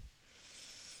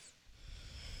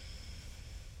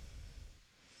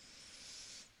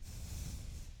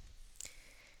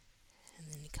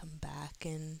 And then you come back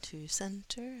into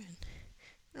center and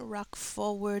rock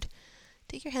forward.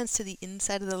 Take your hands to the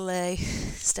inside of the leg,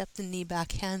 step the knee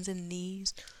back, hands and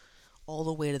knees, all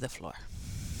the way to the floor.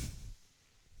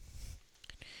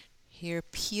 Here,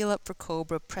 peel up for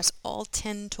cobra, press all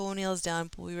 10 toenails down,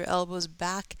 pull your elbows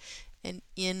back and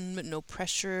in, but no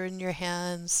pressure in your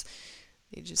hands.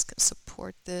 You just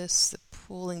support this, the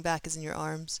pulling back is in your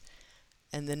arms,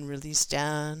 and then release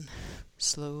down,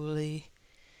 slowly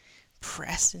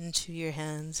press into your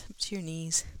hands, up to your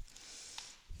knees,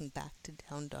 and back to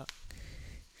down dog.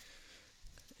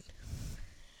 Good.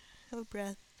 Have a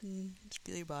breath and just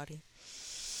feel your body.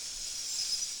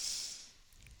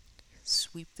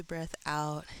 Sweep the breath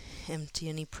out, empty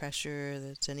any pressure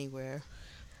that's anywhere.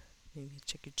 Maybe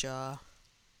check your jaw,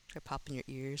 try popping your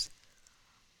ears.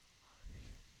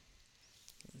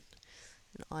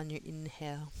 And on your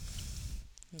inhale,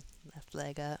 left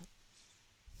leg up.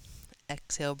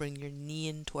 Exhale, bring your knee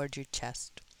in towards your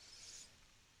chest.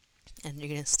 And you're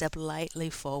going to step lightly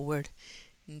forward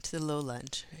into the low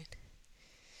lunge. Right?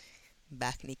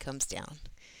 Back knee comes down.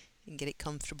 And get it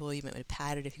comfortable. You might want to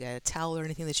pat it. If you got a towel or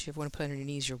anything that you ever want to put on your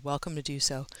knees, you're welcome to do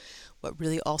so. What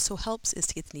really also helps is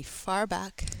to get the knee far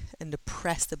back and to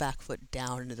press the back foot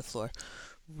down into the floor.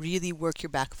 Really work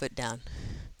your back foot down.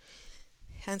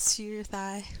 Hands to your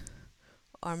thigh,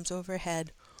 arms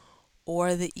overhead,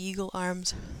 or the eagle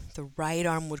arms, the right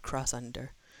arm would cross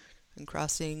under. And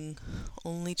crossing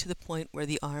only to the point where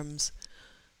the arms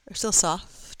are still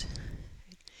soft.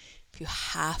 If you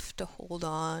have to hold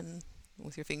on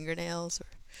with your fingernails or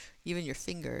even your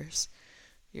fingers,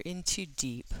 you're in too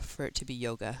deep for it to be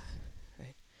yoga.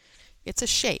 Right? It's a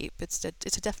shape. It's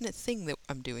a definite thing that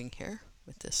I'm doing here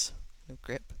with this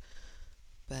grip,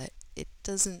 but it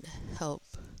doesn't help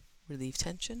relieve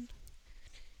tension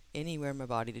anywhere in my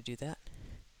body to do that.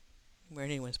 Anywhere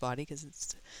in anyone's body, because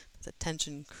it's a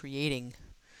tension creating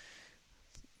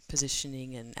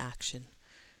positioning and action.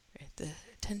 Right? The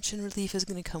tension relief is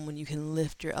going to come when you can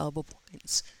lift your elbow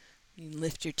points. You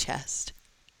lift your chest.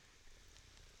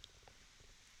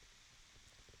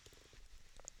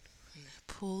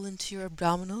 Pull into your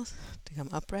abdominals to come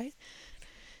upright,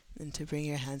 and to bring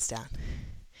your hands down.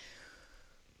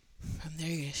 From there,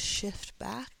 you're going to shift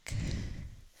back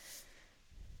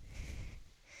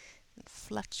and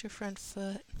flex your front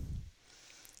foot.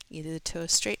 Either the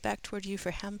toes straight back toward you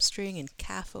for hamstring and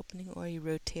calf opening, or you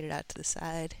rotate it out to the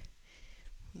side,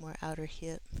 more outer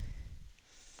hip.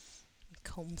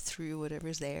 Comb through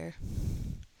whatever's there.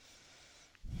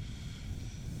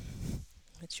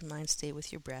 Let your mind stay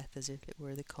with your breath as if it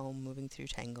were the comb moving through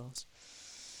tangles,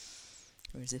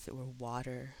 or as if it were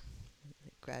water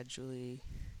gradually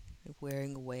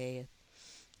wearing away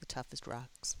the toughest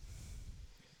rocks.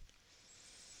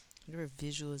 Whatever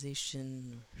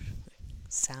visualization or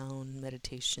sound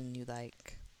meditation you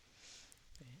like,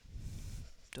 right?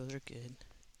 Those are good.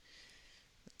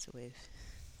 That's a way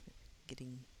of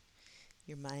getting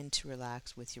your mind to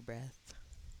relax with your breath.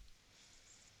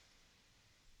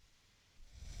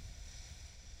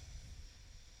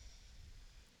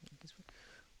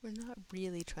 We're not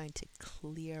really trying to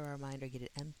clear our mind or get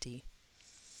it empty.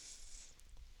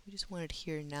 We just want it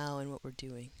here now in what we're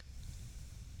doing,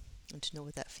 and to know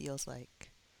what that feels like.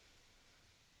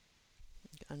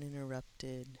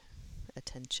 Uninterrupted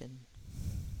attention.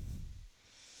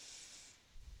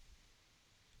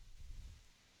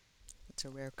 It's a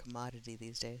rare commodity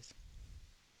these days.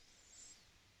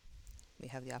 We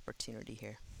have the opportunity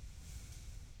here.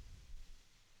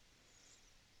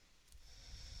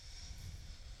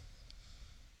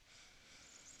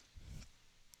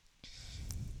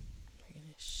 We're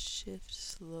going to shift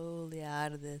slowly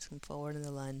out of this and forward in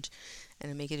the lunge,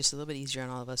 and make it just a little bit easier on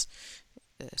all of us.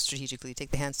 Strategically, take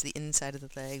the hands to the inside of the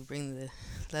leg, bring the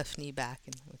left knee back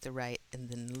and with the right, and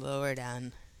then lower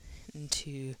down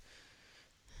into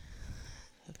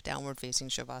downward facing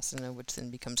Shavasana, which then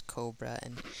becomes Cobra,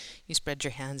 and you spread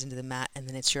your hands into the mat, and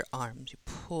then it's your arms. You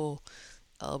pull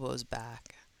elbows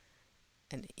back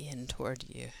and in toward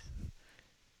you,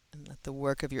 and let the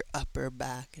work of your upper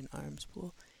back and arms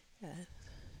pull, and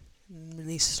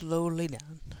release slowly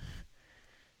down.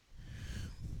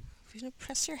 You're going to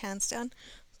press your hands down,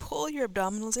 pull your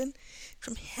abdominals in.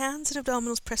 From hands and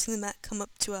abdominals pressing the mat, come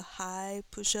up to a high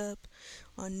push-up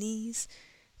on knees.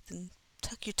 Then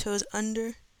tuck your toes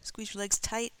under, squeeze your legs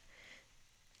tight,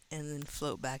 and then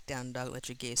float back down dog. Let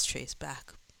your gaze trace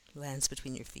back, lands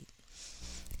between your feet.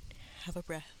 Have a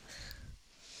breath.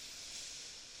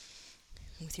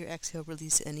 And with your exhale,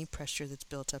 release any pressure that's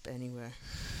built up anywhere.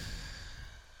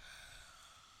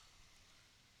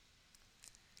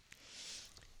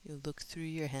 You look through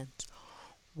your hands,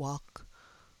 walk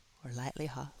or lightly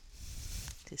hop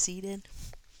to seated,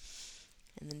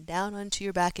 and then down onto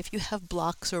your back. If you have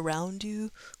blocks around you,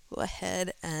 go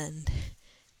ahead and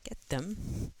get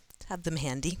them. Have them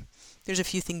handy. There's a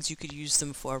few things you could use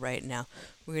them for right now.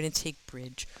 We're going to take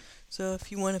bridge. So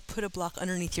if you want to put a block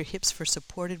underneath your hips for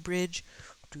supported bridge,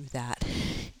 do that.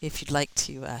 If you'd like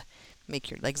to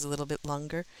make your legs a little bit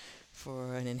longer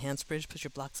for an enhanced bridge, put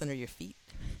your blocks under your feet.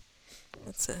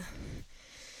 That's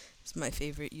my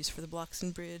favorite use for the blocks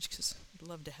in bridge, because I'd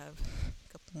love to have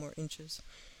a couple more inches.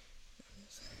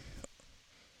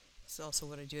 It's also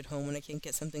what I do at home when I can't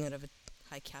get something out of a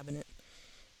high cabinet.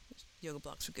 Yoga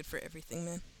blocks are good for everything,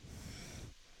 man.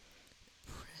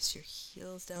 Press your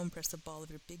heels down, press the ball of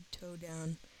your big toe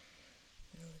down.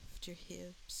 Lift your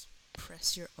hips,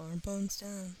 press your arm bones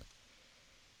down.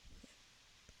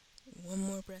 One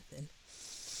more breath in.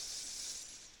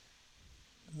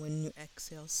 When you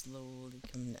exhale, slowly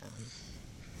come down.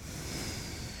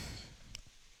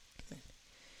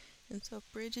 And so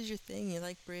if bridge is your thing, you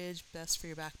like bridge, best for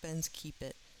your back bends, keep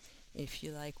it. If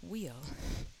you like wheel,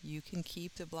 you can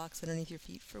keep the blocks underneath your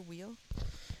feet for wheel.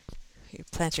 You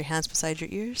plant your hands beside your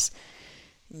ears,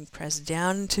 and you press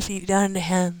down into feet, down into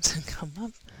hands, and come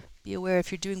up. Be aware if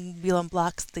you're doing wheel on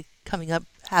blocks, the coming up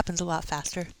happens a lot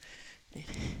faster. Good.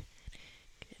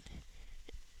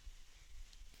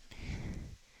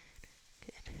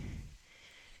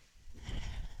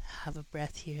 Have a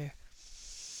breath here.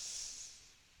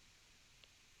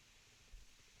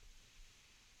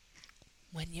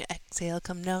 When you exhale,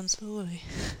 come down slowly.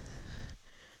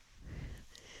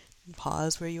 And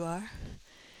pause where you are.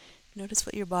 Notice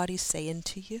what your body's saying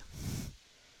to you.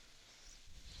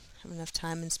 Have enough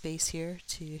time and space here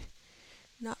to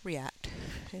not react.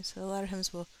 Okay, so a lot of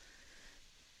times we'll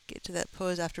get to that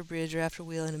pose after bridge or after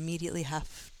wheel and immediately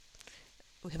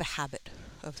we have a habit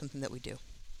of something that we do.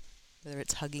 Whether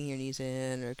it's hugging your knees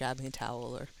in or grabbing a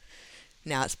towel, or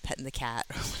now it's petting the cat.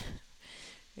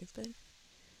 Right, but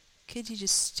could you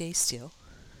just stay still?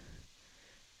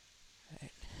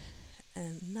 Right.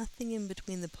 And nothing in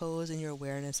between the pose and your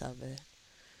awareness of it.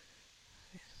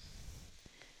 Right.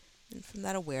 And from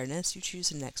that awareness, you choose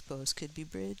the next pose. Could be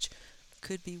bridge,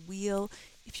 could be wheel.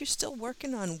 If you're still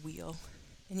working on wheel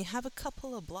and you have a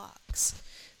couple of blocks,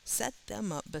 set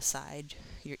them up beside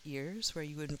your ears where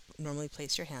you would normally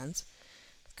place your hands.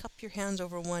 Cup your hands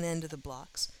over one end of the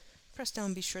blocks. Press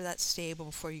down, be sure that's stable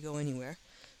before you go anywhere.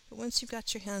 But once you've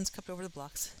got your hands cupped over the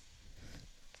blocks,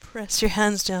 press your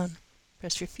hands down,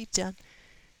 press your feet down,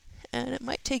 and it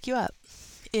might take you up.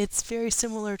 It's very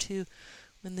similar to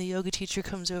when the yoga teacher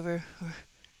comes over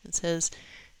and says,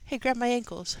 "Hey, grab my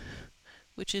ankles,"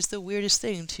 which is the weirdest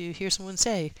thing to hear someone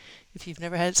say if you've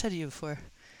never had it said to you before.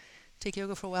 Take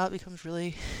yoga for a while, it becomes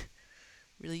really,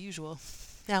 really usual.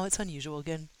 Now it's unusual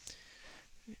again.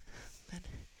 But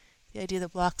the idea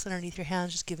that blocks underneath your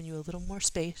hands just giving you a little more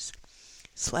space.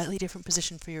 Slightly different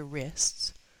position for your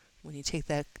wrists when you take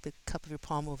the cup of your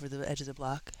palm over the edge of the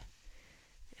block.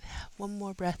 And have one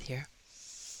more breath here.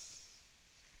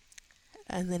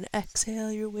 And then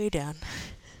exhale your way down.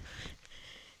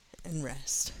 and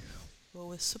rest. Go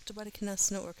with Supta Baddha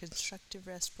Konasana or constructive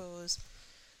rest pose.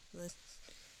 Let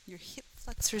your hip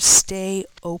flexors stay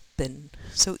open.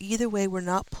 So either way, we're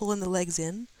not pulling the legs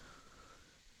in.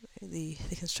 The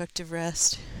constructive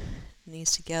rest,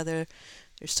 knees together,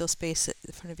 there's still space at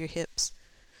the front of your hips.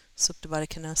 Supta Baddha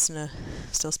Konasana,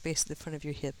 still space at the front of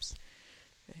your hips.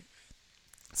 Right.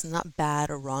 It's not bad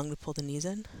or wrong to pull the knees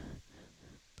in,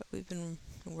 but we've been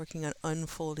working on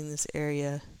unfolding this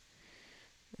area,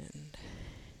 and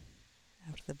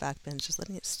after the back bend, just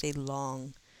letting it stay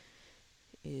long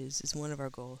is one of our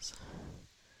goals.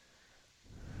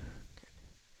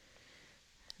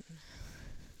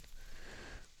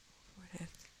 We're going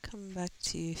to come back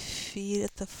to feet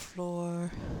at the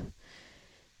floor,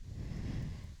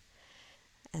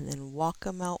 and then walk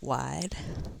them out wide.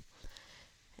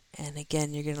 And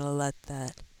again, you're going to let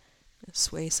that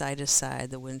sway side to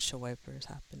side, the windshield wipers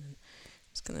happen. And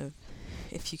it's going to,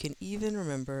 if you can even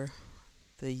remember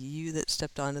the you that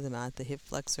stepped onto the mat, the hip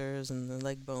flexors and the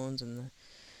leg bones and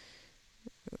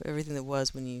everything that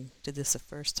was when you did this the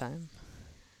first time.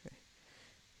 Right.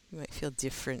 You might feel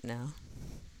different now.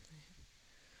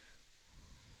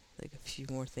 Like a few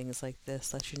more things like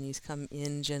this. Let your knees come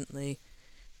in gently.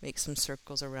 Make some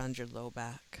circles around your low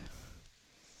back.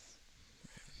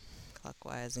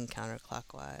 Clockwise and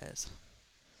counterclockwise.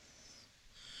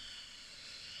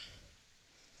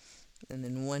 And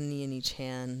then one knee in each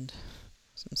hand.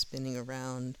 Some spinning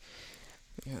around.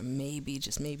 Maybe,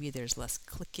 just maybe, there's less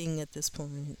clicking at this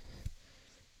point.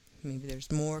 Maybe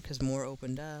there's more because more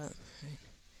opened up. Right?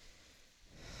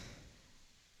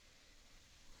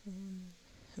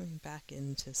 Coming back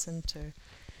into center.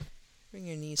 Bring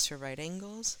your knees to right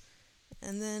angles.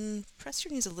 And then press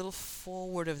your knees a little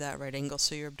forward of that right angle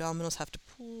so your abdominals have to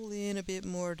pull in a bit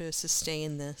more to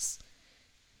sustain this.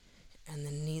 And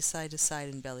then knees side to side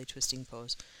in belly twisting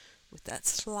pose with that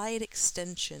slight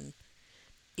extension,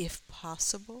 if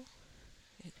possible.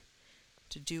 Right?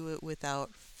 To do it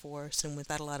without force and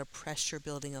without a lot of pressure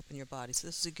building up in your body. So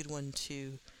this is a good one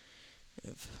to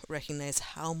recognize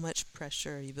how much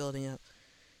pressure are you building up.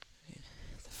 Right?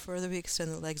 The further we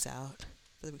extend the legs out, the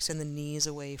further we extend the knees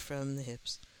away from the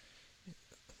hips,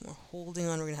 the more holding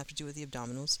on we're going to have to do with the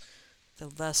abdominals, the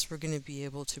less we're going to be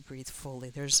able to breathe fully.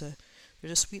 There's a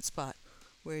sweet spot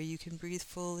where you can breathe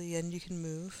fully and you can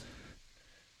move.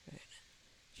 Right?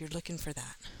 You're looking for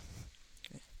that.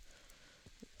 Right?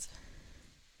 It's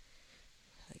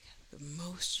like the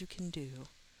most you can do.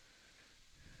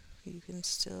 You can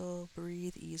still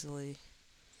breathe easily,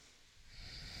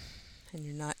 and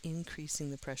you're not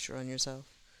increasing the pressure on yourself.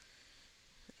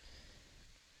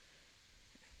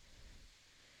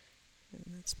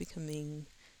 And that's becoming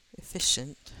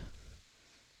efficient.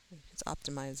 It's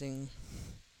optimizing.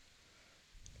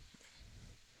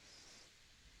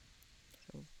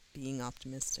 So being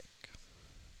optimistic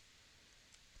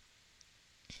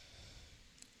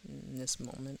in this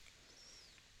moment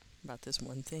about this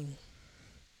one thing.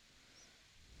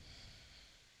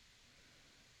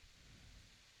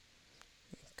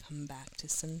 Come back to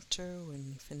center when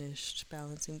you finished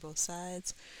balancing both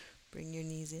sides. Bring your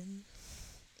knees in.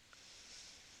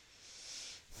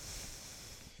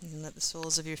 And let the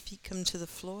soles of your feet come to the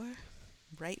floor.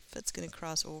 Right foot's going to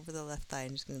cross over the left thigh.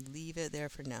 I'm just going to leave it there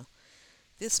for now.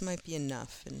 This might be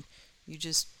enough, and you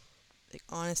just, like,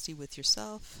 honesty with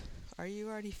yourself. Are you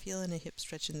already feeling a hip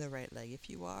stretch in the right leg? If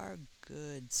you are,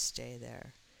 good, stay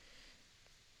there.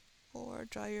 Or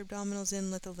draw your abdominals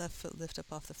in, let the left foot lift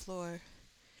up off the floor.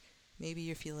 Maybe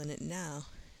you're feeling it now,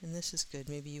 and this is good.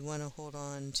 Maybe you want to hold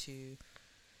on to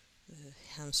the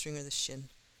hamstring or the shin.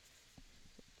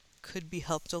 Could be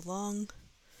helped along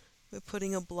with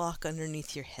putting a block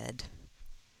underneath your head,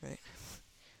 right?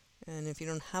 And if you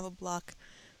don't have a block,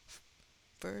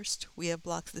 first, we have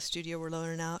blocks at the studio we're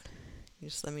loaning out. You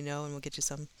just let me know and we'll get you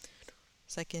some.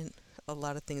 Second, a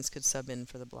lot of things could sub in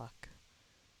for the block.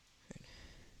 Right.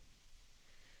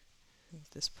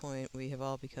 At this point, we have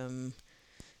all become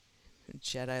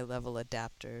Jedi level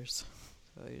adapters.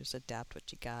 So you just adapt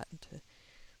what you got to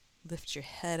lift your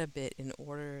head a bit in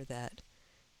order that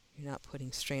you're not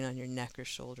putting strain on your neck or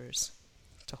shoulders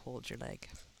to hold your leg.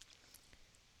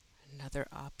 Another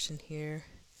option here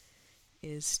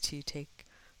is to take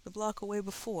the block away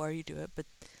before you do it, but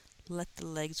let the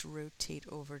legs rotate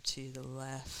over to the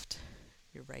left.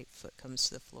 Your right foot comes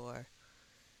to the floor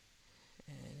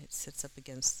and it sits up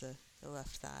against the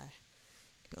left thigh.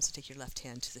 You can also take your left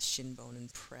hand to the shin bone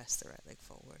and press the right leg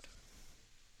forward.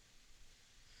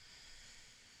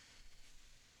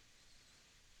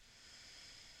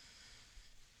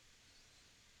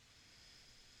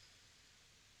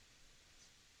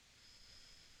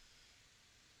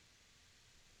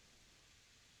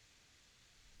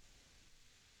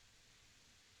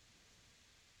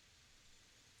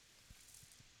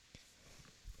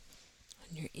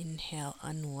 your inhale,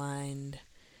 unwind,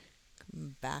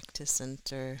 come back to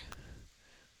center.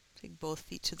 Take both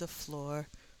feet to the floor.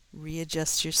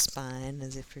 Readjust your spine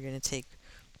as if you're going to take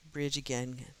bridge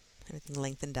again. Get everything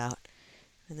lengthened out.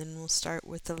 And then we'll start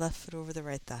with the left foot over the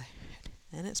right thigh.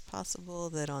 And it's possible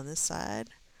that on this side,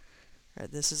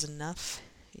 this is enough,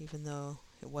 even though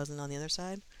it wasn't on the other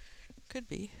side. Could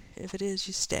be. If it is,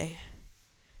 you stay.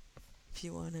 If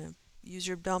you want to use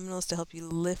your abdominals to help you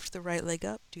lift the right leg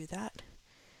up, do that.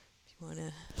 If you want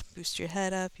to boost your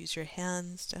head up, use your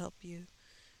hands to help you,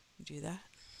 do that.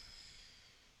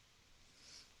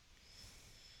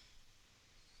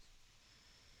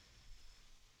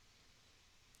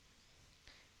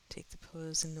 Take the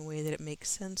pose in the way that it makes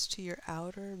sense to your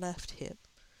outer left hip.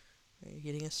 You're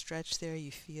getting a stretch there,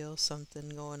 you feel something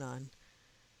going on.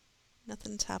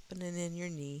 Nothing's happening in your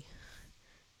knee.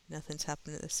 Nothing's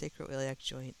happening at the sacroiliac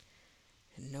joint.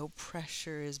 And no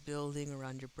pressure is building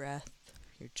around your breath,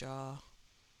 your jaw,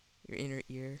 your inner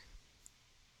ear.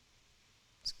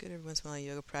 It's good every once in a while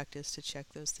yoga practice to check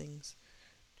those things.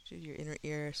 Do your inner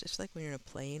ear. It's just like when you're in a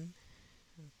plane.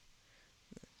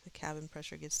 The cabin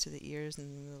pressure gets to the ears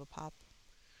and it'll pop.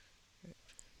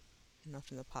 And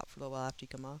often they'll pop for a little while after you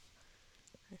come off.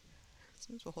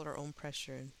 Sometimes we'll hold our own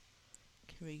pressure, and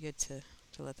it can be good to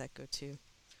let that go too.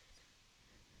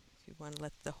 If you want to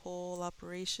let the whole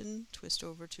operation twist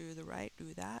over to the right,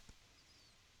 do that.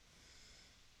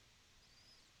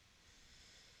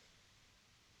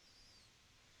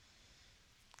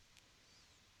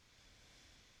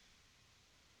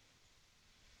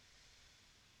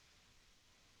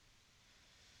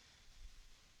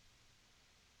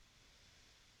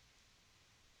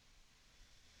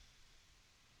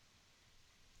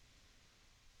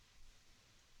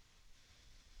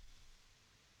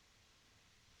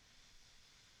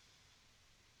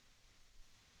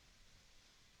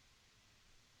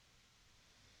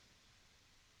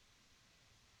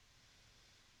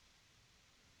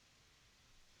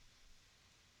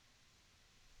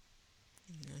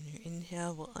 And on your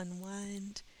inhale, we'll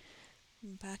unwind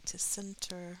back to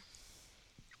center.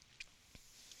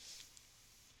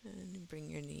 And bring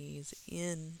your knees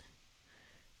in.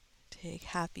 Take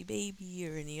happy baby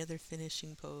or any other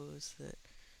finishing pose that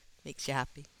makes you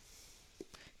happy.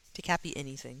 Take happy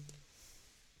anything.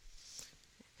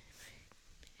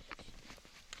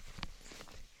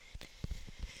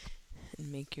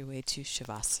 And make your way to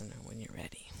Shavasana when you're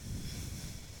ready.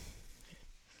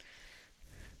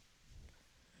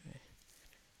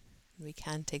 We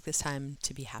can take this time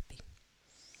to be happy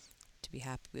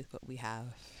with what we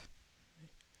have.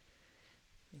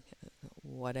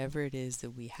 Whatever it is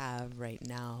that we have right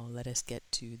now, let us get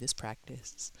to this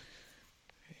practice,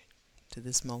 to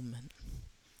this moment.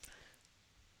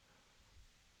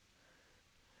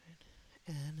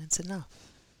 And it's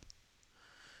enough.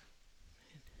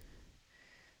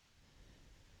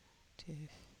 To,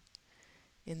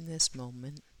 in this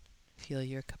moment, feel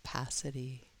your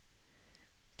capacity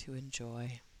to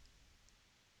enjoy.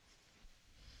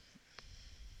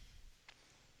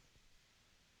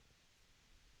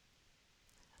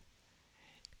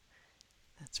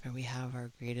 That's where we have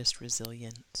our greatest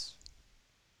resilience.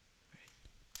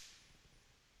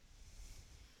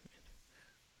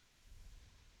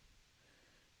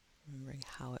 Remembering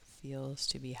how it feels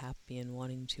to be happy and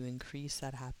wanting to increase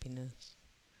that happiness.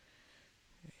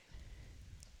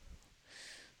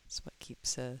 It's what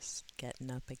keeps us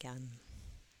getting up again.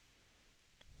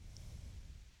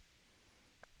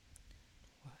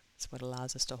 It's what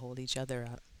allows us to hold each other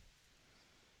up.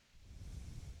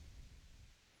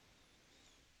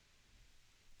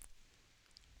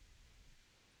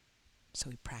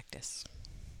 So we practice.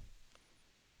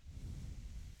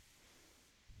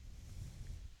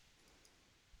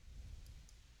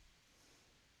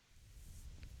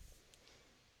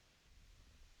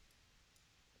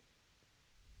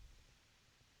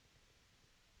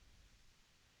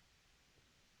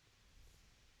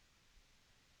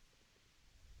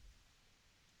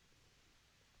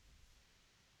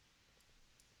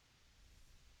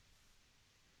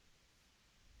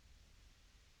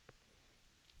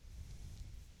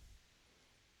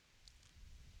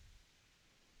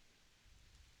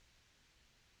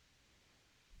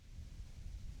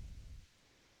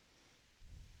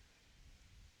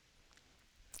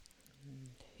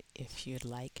 If you'd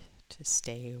like to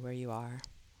stay where you are,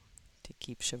 to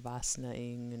keep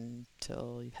Shavasana-ing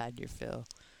until you've had your fill,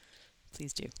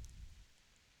 please do.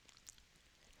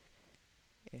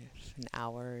 If an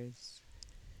hour is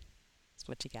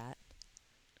what you got,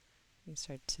 you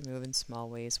start to move in small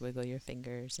ways, wiggle your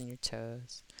fingers and your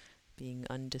toes, being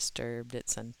undisturbed at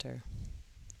center.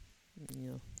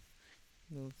 You'll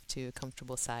Move to a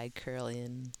comfortable side curl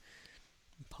in,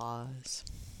 pause.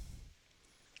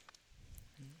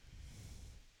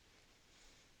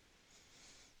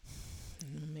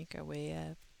 And we'll make our way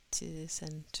up to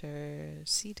center,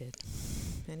 seated.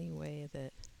 Any way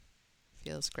that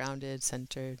feels grounded,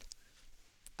 centered,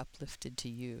 uplifted to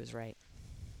you is right.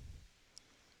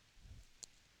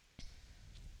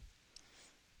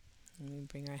 And we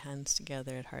bring our hands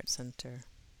together at heart center.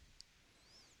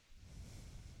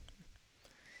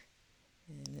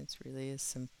 And it's really as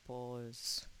simple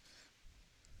as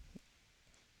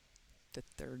the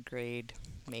third grade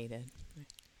made it.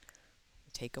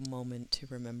 Take a moment to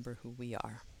remember who we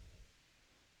are,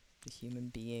 the human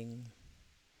being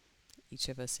each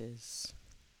of us is.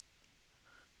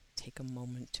 Take a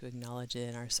moment to acknowledge it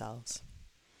in ourselves.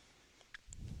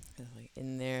 Like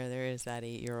in there is that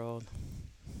 8-year-old.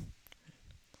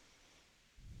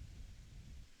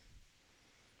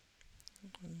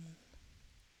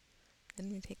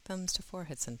 Then we take thumbs to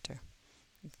forehead center.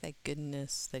 That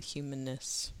goodness, that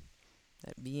humanness,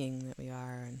 that being that we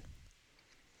are, and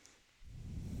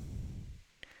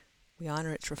we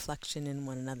honor its reflection in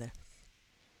one another.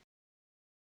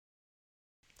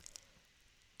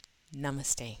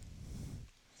 Namaste.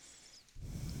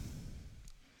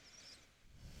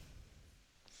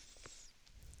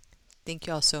 Thank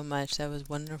you all so much. That was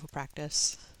wonderful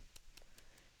practice.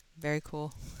 Very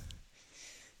cool.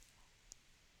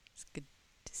 It's good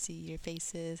to see your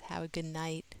faces. Have a good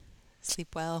night.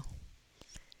 Sleep well.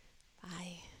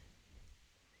 Bye.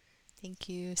 Thank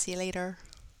you. See you later.